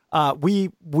us, we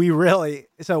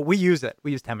use it.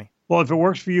 We use Temi. Well, if it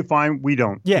works for you, fine. We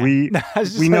don't. Yeah. We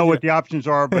know what the options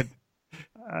are, but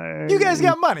you guys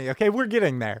got money. Okay. We're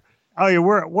getting there. Oh,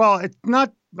 yeah. It's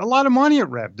not a lot of money at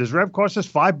Rev. Does Rev cost us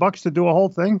 $5 to do a whole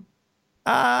thing?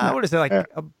 What is it, like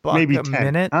a buck maybe a 10,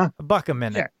 minute? huh? A buck a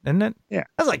minute, isn't it? Yeah.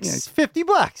 That's like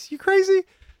 $50. You crazy?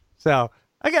 So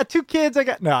I got 2 kids.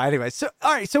 Anyway. So,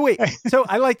 all right. So wait, so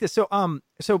I like this. So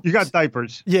you got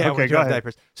diapers. Yeah. Okay. We Go have ahead.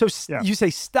 diapers. So you say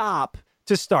stop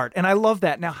to start. And I love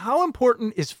that. Now, how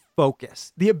important is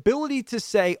focus? The ability to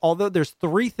say, although there's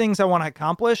 3 things I want to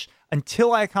accomplish,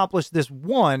 until I accomplish this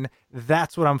one,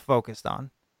 that's what I'm focused on.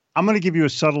 I'm going to give you a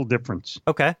subtle difference.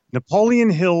 Okay.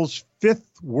 Napoleon Hill's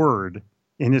 5th word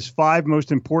in his 5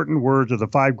 most important words, or the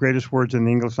 5 greatest words in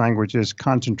the English language, is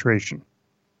concentration.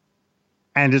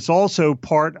 And it's also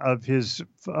part of his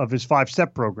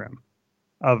 5-step program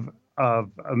of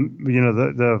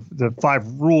the 5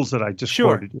 rules that I just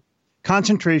quoted.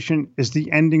 Concentration is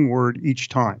the ending word each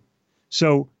time.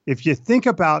 So if you think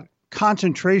about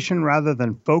concentration rather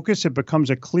than focus, it becomes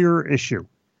a clearer issue.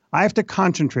 I have to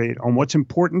concentrate on what's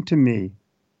important to me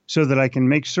so that I can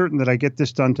make certain that I get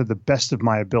this done to the best of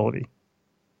my ability.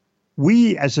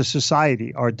 We as a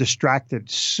society are distracted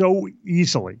so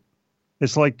easily.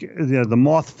 It's like the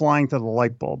moth flying to the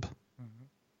light bulb. Mm-hmm.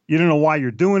 You don't know why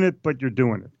you're doing it, but you're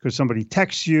doing it because somebody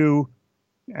texts you.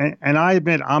 And I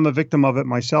admit I'm a victim of it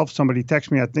myself. Somebody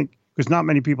texts me, I think, because not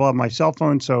many people have my cell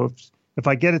phone. So if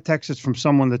I get a text that's from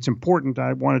someone that's important,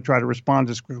 I want to try to respond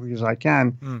as quickly as I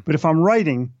can. But if I'm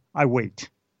writing, I wait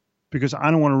because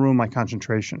I don't want to ruin my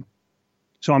concentration.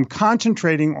 So I'm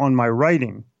concentrating on my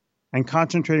writing and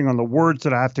concentrating on the words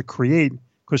that I have to create,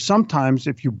 because sometimes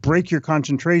if you break your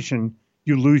concentration,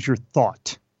 you lose your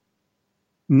thought.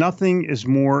 Nothing is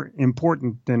more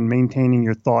important than maintaining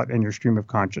your thought and your stream of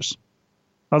conscious.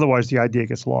 Otherwise, the idea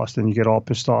gets lost and you get all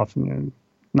pissed off and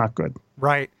not good.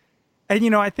 Right.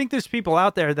 And, I think there's people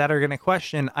out there that are going to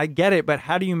question, I get it, but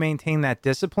how do you maintain that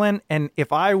discipline? And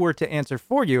if I were to answer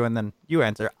for you and then you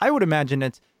answer, I would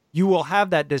imagine you will have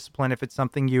that discipline if it's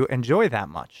something you enjoy that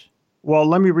much. Well,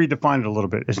 let me redefine it a little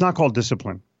bit. It's not called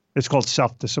discipline. It's called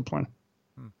self-discipline.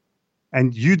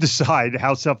 And you decide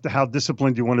how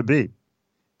disciplined you want to be.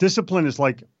 Discipline is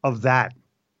like of that.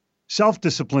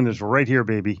 Self-discipline is right here,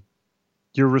 baby.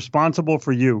 You're responsible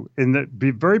for you. In the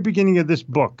very beginning of this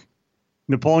book,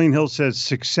 Napoleon Hill says,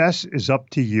 success is up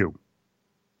to you.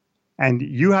 And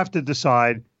you have to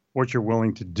decide what you're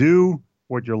willing to do,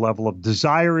 what your level of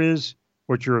desire is,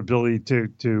 what your ability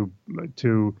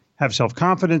to have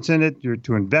self-confidence in it,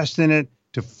 to invest in it,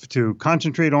 to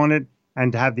concentrate on it,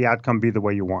 and to have the outcome be the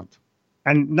way you want.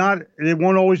 And it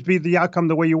won't always be the outcome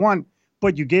the way you want,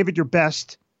 but you gave it your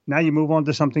best. Now you move on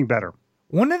to something better.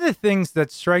 One of the things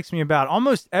that strikes me about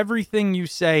almost everything you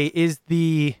say is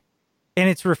and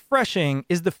it's refreshing,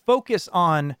 is the focus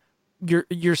on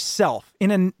yourself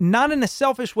not in a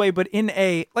selfish way, but in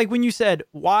a, like when you said,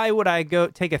 why would I go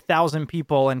take 1,000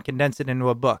 people and condense it into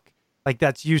a book? Like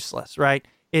that's useless, right?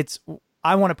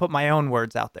 I want to put my own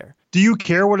words out there. Do you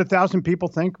care what 1,000 people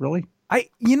think, really?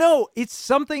 It's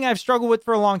something I've struggled with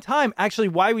for a long time. Actually,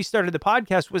 why we started the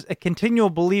podcast was a continual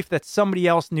belief that somebody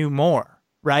else knew more,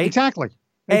 right? Exactly.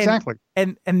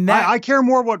 And that I care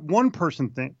more what one person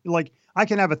thinks. Like I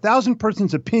can have 1,000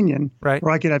 persons' opinion, right?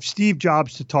 Or I could have Steve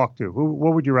Jobs to talk to.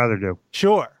 What would you rather do?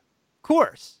 Sure. Of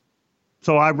course.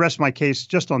 So I rest my case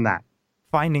just on that.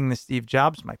 Finding the Steve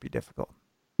Jobs might be difficult.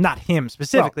 Not him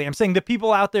specifically. Well, I'm saying the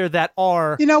people out there that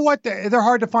are... You know what? They're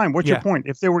hard to find. What's your point?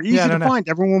 If they were easy to find,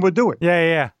 everyone would do it.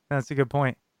 Yeah. That's a good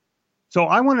point. So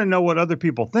I want to know what other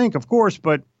people think, of course,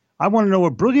 but I want to know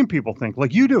what brilliant people think,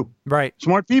 like you do. Right.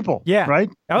 Smart people. Yeah. Right?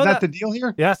 Is that the deal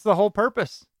here? Yeah, that's the whole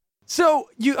purpose. So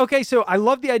so I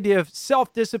love the idea of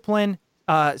self-discipline,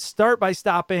 start by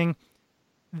stopping.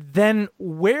 Then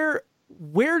where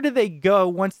do they go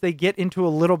once they get into a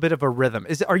little bit of a rhythm?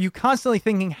 Are you constantly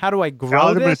thinking, how do I grow this?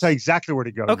 I'm going to tell you exactly where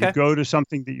to go. Okay. You go to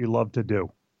something that you love to do.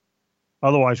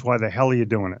 Otherwise, why the hell are you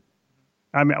doing it?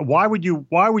 I mean, why would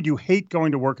you hate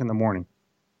going to work in the morning?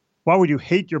 Why would you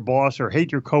hate your boss or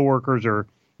hate your coworkers or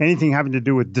anything having to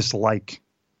do with dislike?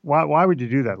 Why would you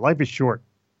do that? Life is short.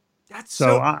 That's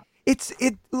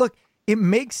look, it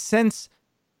makes sense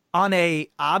on a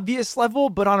obvious level,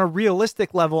 but on a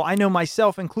realistic level, I know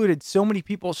myself included, so many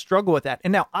people struggle with that.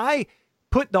 And now I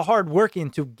put the hard work in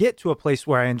to get to a place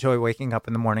where I enjoy waking up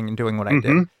in the morning and doing what I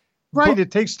do. Right. But,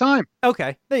 it takes time.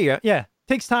 Okay. There you go. Yeah.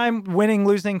 Takes time, winning,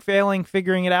 losing, failing,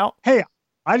 figuring it out. Hey,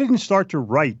 I didn't start to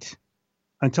write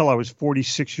until I was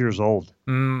 46 years old.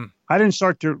 I didn't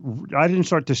start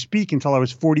to speak until I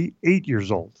was 48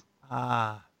 years old.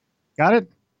 Got it?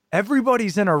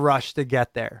 Everybody's in a rush to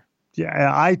get there.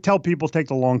 Yeah, I tell people take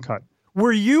the long cut.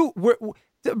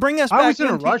 Bring us back. I was in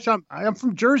a rush. I'm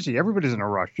from Jersey. Everybody's in a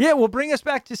rush. Yeah, well, bring us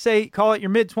back to, say, call it your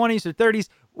mid-20s or 30s,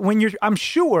 when I'm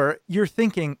sure you're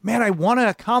thinking, man, I want to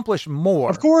accomplish more.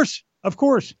 Of course.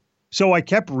 So I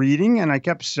kept reading and I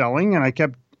kept selling and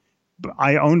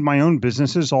I owned my own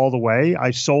businesses all the way.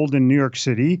 I sold in New York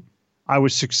City. I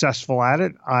was successful at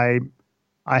it. I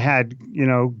had,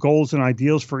 goals and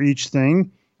ideals for each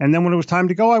thing. And then when it was time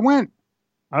to go, I went.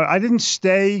 I didn't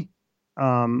stay.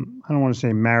 I don't want to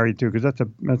say married to, because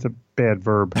that's a bad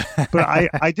verb. But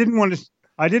I didn't want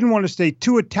to stay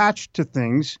too attached to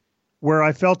things where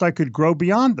I felt I could grow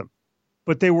beyond them.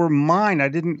 But they were mine. I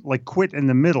didn't quit in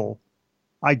the middle.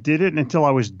 I did it until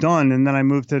I was done, and then I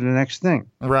moved to the next thing.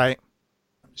 Right.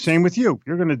 Same with you.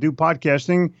 You're going to do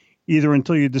podcasting either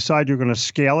until you decide you're going to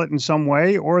scale it in some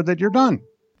way or that you're done.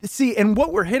 See, and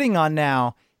what we're hitting on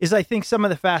now is, I think, some of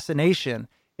the fascination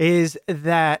is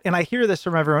that, and I hear this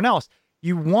from everyone else,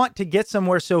 you want to get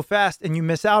somewhere so fast and you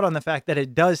miss out on the fact that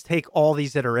it does take all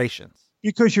these iterations.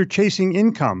 Because you're chasing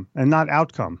income and not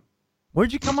outcome.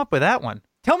 Where'd you come up with that one?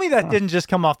 Tell me that didn't just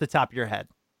come off the top of your head.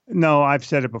 No, I've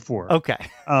said it before. Okay.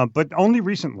 But only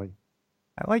recently.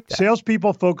 I like that.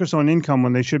 Salespeople focus on income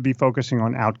when they should be focusing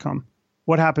on outcome.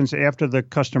 What happens after the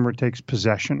customer takes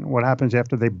possession? What happens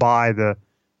after they buy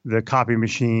the copy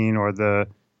machine or the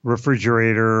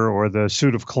refrigerator or the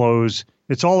suit of clothes?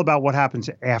 It's all about what happens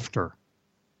after.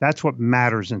 That's what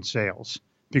matters in sales,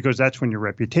 because that's when your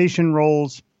reputation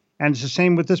rolls. And it's the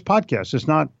same with this podcast. It's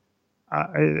not,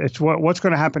 it's what's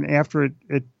going to happen after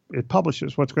it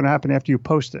publishes, what's going to happen after you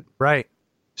post it. Right.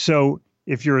 So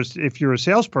if you're a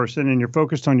salesperson and you're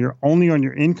focused only on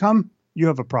your income, you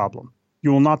have a problem.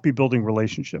 You will not be building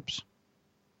relationships.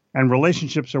 And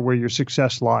relationships are where your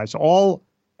success lies.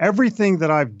 Everything that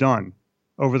I've done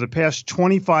over the past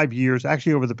 25 years,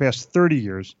 actually over the past 30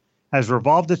 years, has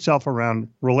revolved itself around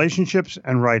relationships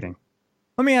and writing.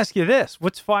 Let me ask you this.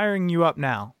 What's firing you up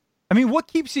now? I mean, what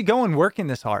keeps you going working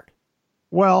this hard?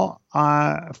 Well,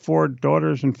 4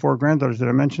 daughters and 4 granddaughters. Did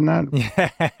I mention that? Yeah.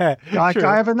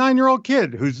 I have a 9-year-old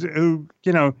kid who,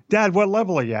 Dad, what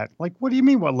level are you at? Like, what do you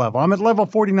mean what level? I'm at level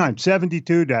 49,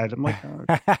 72, Dad. I'm like, oh.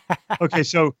 Okay,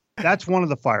 so that's one of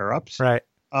the fire-ups. Right.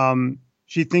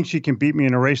 She thinks she can beat me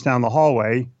in a race down the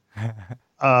hallway,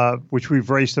 which we've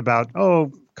raced about, a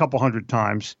couple hundred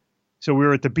times. So we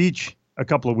were at the beach a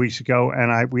couple of weeks ago,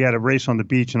 and we had a race on the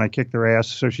beach, and I kicked her ass.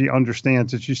 So she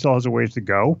understands that she still has a ways to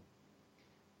go.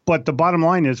 But the bottom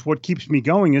line is what keeps me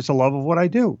going is the love of what I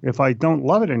do. If I don't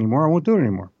love it anymore, I won't do it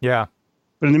anymore. Yeah.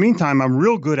 But in the meantime, I'm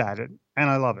real good at it, and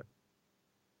I love it.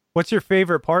 What's your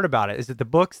favorite part about it? Is it the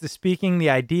books, the speaking, the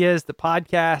ideas, the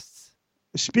podcasts?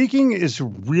 Speaking is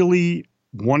really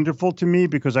wonderful to me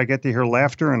because I get to hear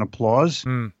laughter and applause.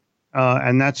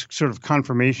 And that's sort of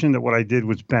confirmation that what I did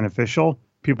was beneficial.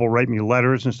 People write me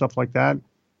letters and stuff like that.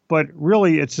 But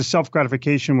really, it's the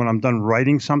self-gratification when I'm done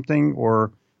writing something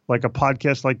or like a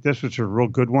podcast like this, which is a real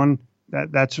good one.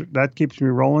 That keeps me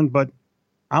rolling. But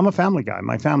I'm a family guy.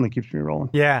 My family keeps me rolling.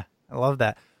 Yeah, I love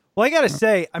that. Well, I got to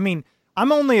say, I mean,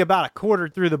 I'm only about a quarter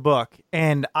through the book,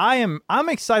 and I'm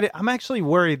excited. I'm actually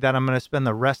worried that I'm going to spend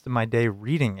the rest of my day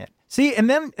reading it. See, and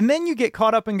then you get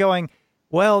caught up in going,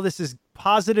 well, this is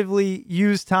positively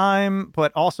used time,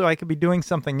 but also I could be doing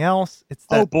something else. It's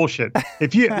that. Oh, bullshit.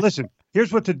 If you listen,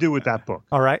 here's what to do with that book.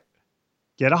 All right.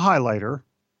 Get a highlighter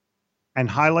and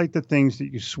highlight the things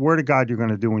that you swear to God you're going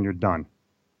to do when you're done.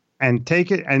 And take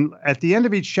it. And at the end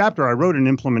of each chapter, I wrote an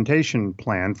implementation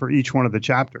plan for each one of the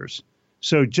chapters.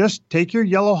 So just take your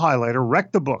yellow highlighter,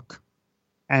 wreck the book,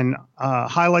 and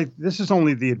highlight. This is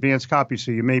only the advanced copy,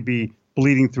 so you may be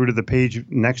bleeding through to the page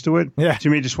next to it. Yeah. So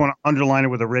you may just want to underline it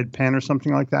with a red pen or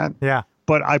something like that. Yeah.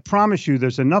 But I promise you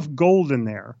there's enough gold in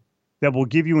there that will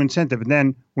give you incentive. And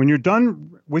then when you're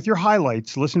done with your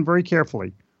highlights, listen very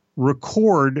carefully,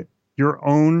 record your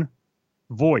own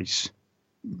voice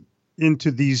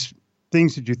into these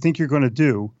things that you think you're going to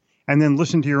do, and then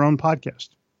listen to your own podcast.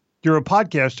 You're a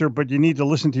podcaster, but you need to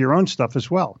listen to your own stuff as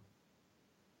well.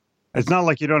 It's not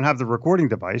like you don't have the recording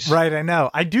device. Right, I know.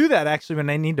 I do that actually when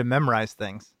I need to memorize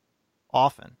things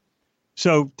often.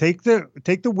 So take the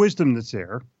wisdom that's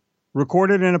there,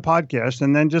 record it in a podcast,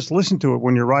 and then just listen to it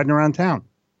when you're riding around town.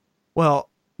 Well,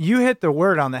 you hit the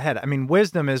word on the head. I mean,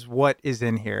 wisdom is what is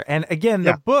in here. And again,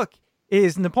 the book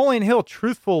is Napoleon Hill,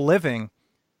 Truthful Living.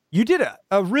 You did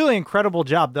a really incredible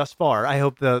job thus far. I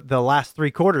hope the last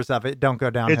 3 quarters of it don't go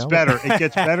downhill. It's better. It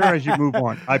gets better as you move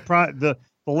on.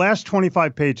 The last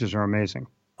 25 pages are amazing.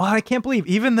 Oh, I can't believe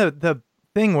even the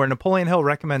thing where Napoleon Hill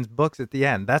recommends books at the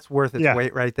end. That's worth its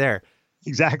weight right there.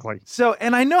 Exactly. So,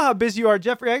 and I know how busy you are,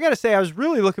 Jeffrey. I got to say, I was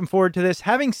really looking forward to this.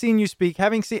 Having seen you speak,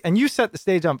 and you set the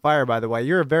stage on fire, by the way.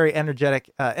 You're a very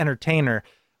energetic entertainer.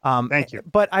 Thank you.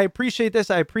 But I appreciate this.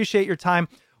 I appreciate your time.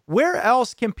 Where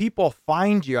else can people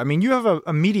find you? I mean, you have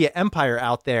a media empire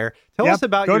out there. Tell us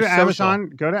about your social. Amazon.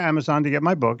 Go to Amazon to get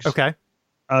my books. Okay.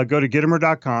 Go to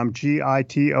Gitomer.com,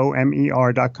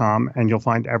 GITOMER.com, and you'll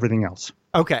find everything else.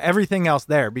 Okay, everything else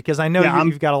there, because I know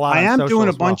you've got a lot of social. I am doing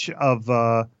a bunch of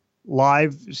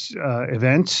live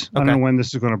events. Okay. I don't know when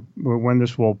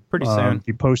this will pretty soon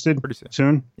be posted. Pretty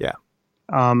soon. Yeah.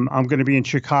 I'm going to be in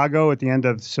Chicago at the end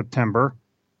of September.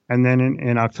 And then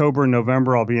in October and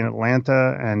November, I'll be in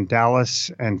Atlanta and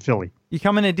Dallas and Philly. You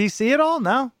coming to D.C. at all?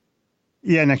 No?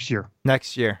 Yeah, next year.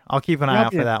 Next year. I'll keep an eye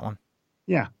out for that one.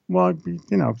 Yeah. Well,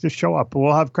 just show up.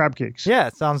 We'll have crab cakes. Yeah,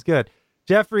 it sounds good.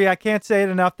 Jeffrey, I can't say it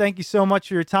enough. Thank you so much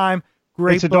for your time.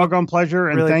 Great It's a doggone pleasure,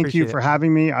 and really thank you for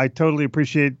having me. I totally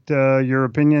appreciate your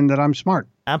opinion that I'm smart.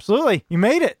 Absolutely. You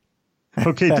made it.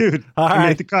 Okay, dude. I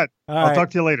made the cut. I'll talk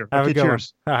to you later. Okay,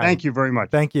 cheers. Thank you very much.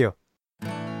 Thank you.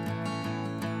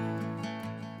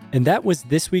 And that was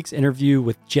this week's interview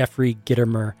with Jeffrey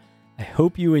Gitomer. I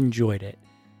hope you enjoyed it.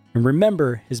 And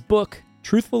remember, his book,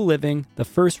 Truthful Living, The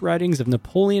First Writings of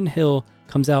Napoleon Hill,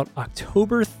 comes out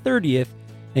October 30th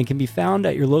and can be found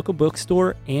at your local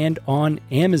bookstore and on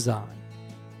Amazon.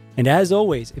 And as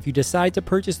always, if you decide to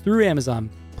purchase through Amazon,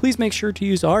 please make sure to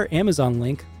use our Amazon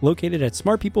link located at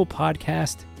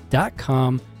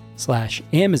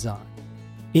smartpeoplepodcast.com/Amazon.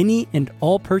 Any and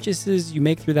all purchases you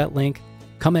make through that link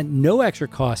come at no extra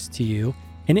cost to you,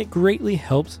 and it greatly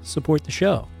helps support the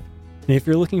show. And if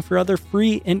you're looking for other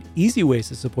free and easy ways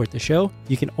to support the show,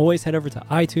 you can always head over to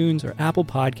iTunes or Apple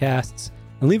Podcasts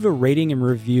and leave a rating and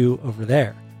review over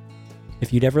there.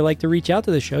 If you'd ever like to reach out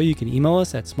to the show, you can email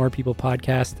us at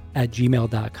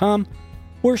smartpeoplepodcast@gmail.com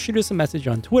or shoot us a message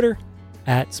on Twitter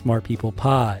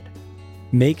 @smartpeoplepod.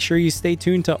 Make sure you stay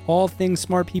tuned to all things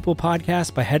Smart People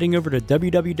Podcast by heading over to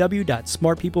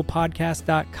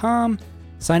www.smartpeoplepodcast.com.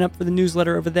 Sign up for the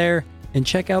newsletter over there and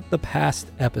check out the past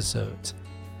episodes.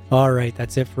 All right,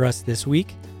 that's it for us this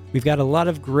week. We've got a lot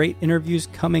of great interviews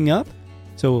coming up,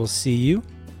 so we'll see you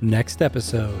next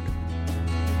episode.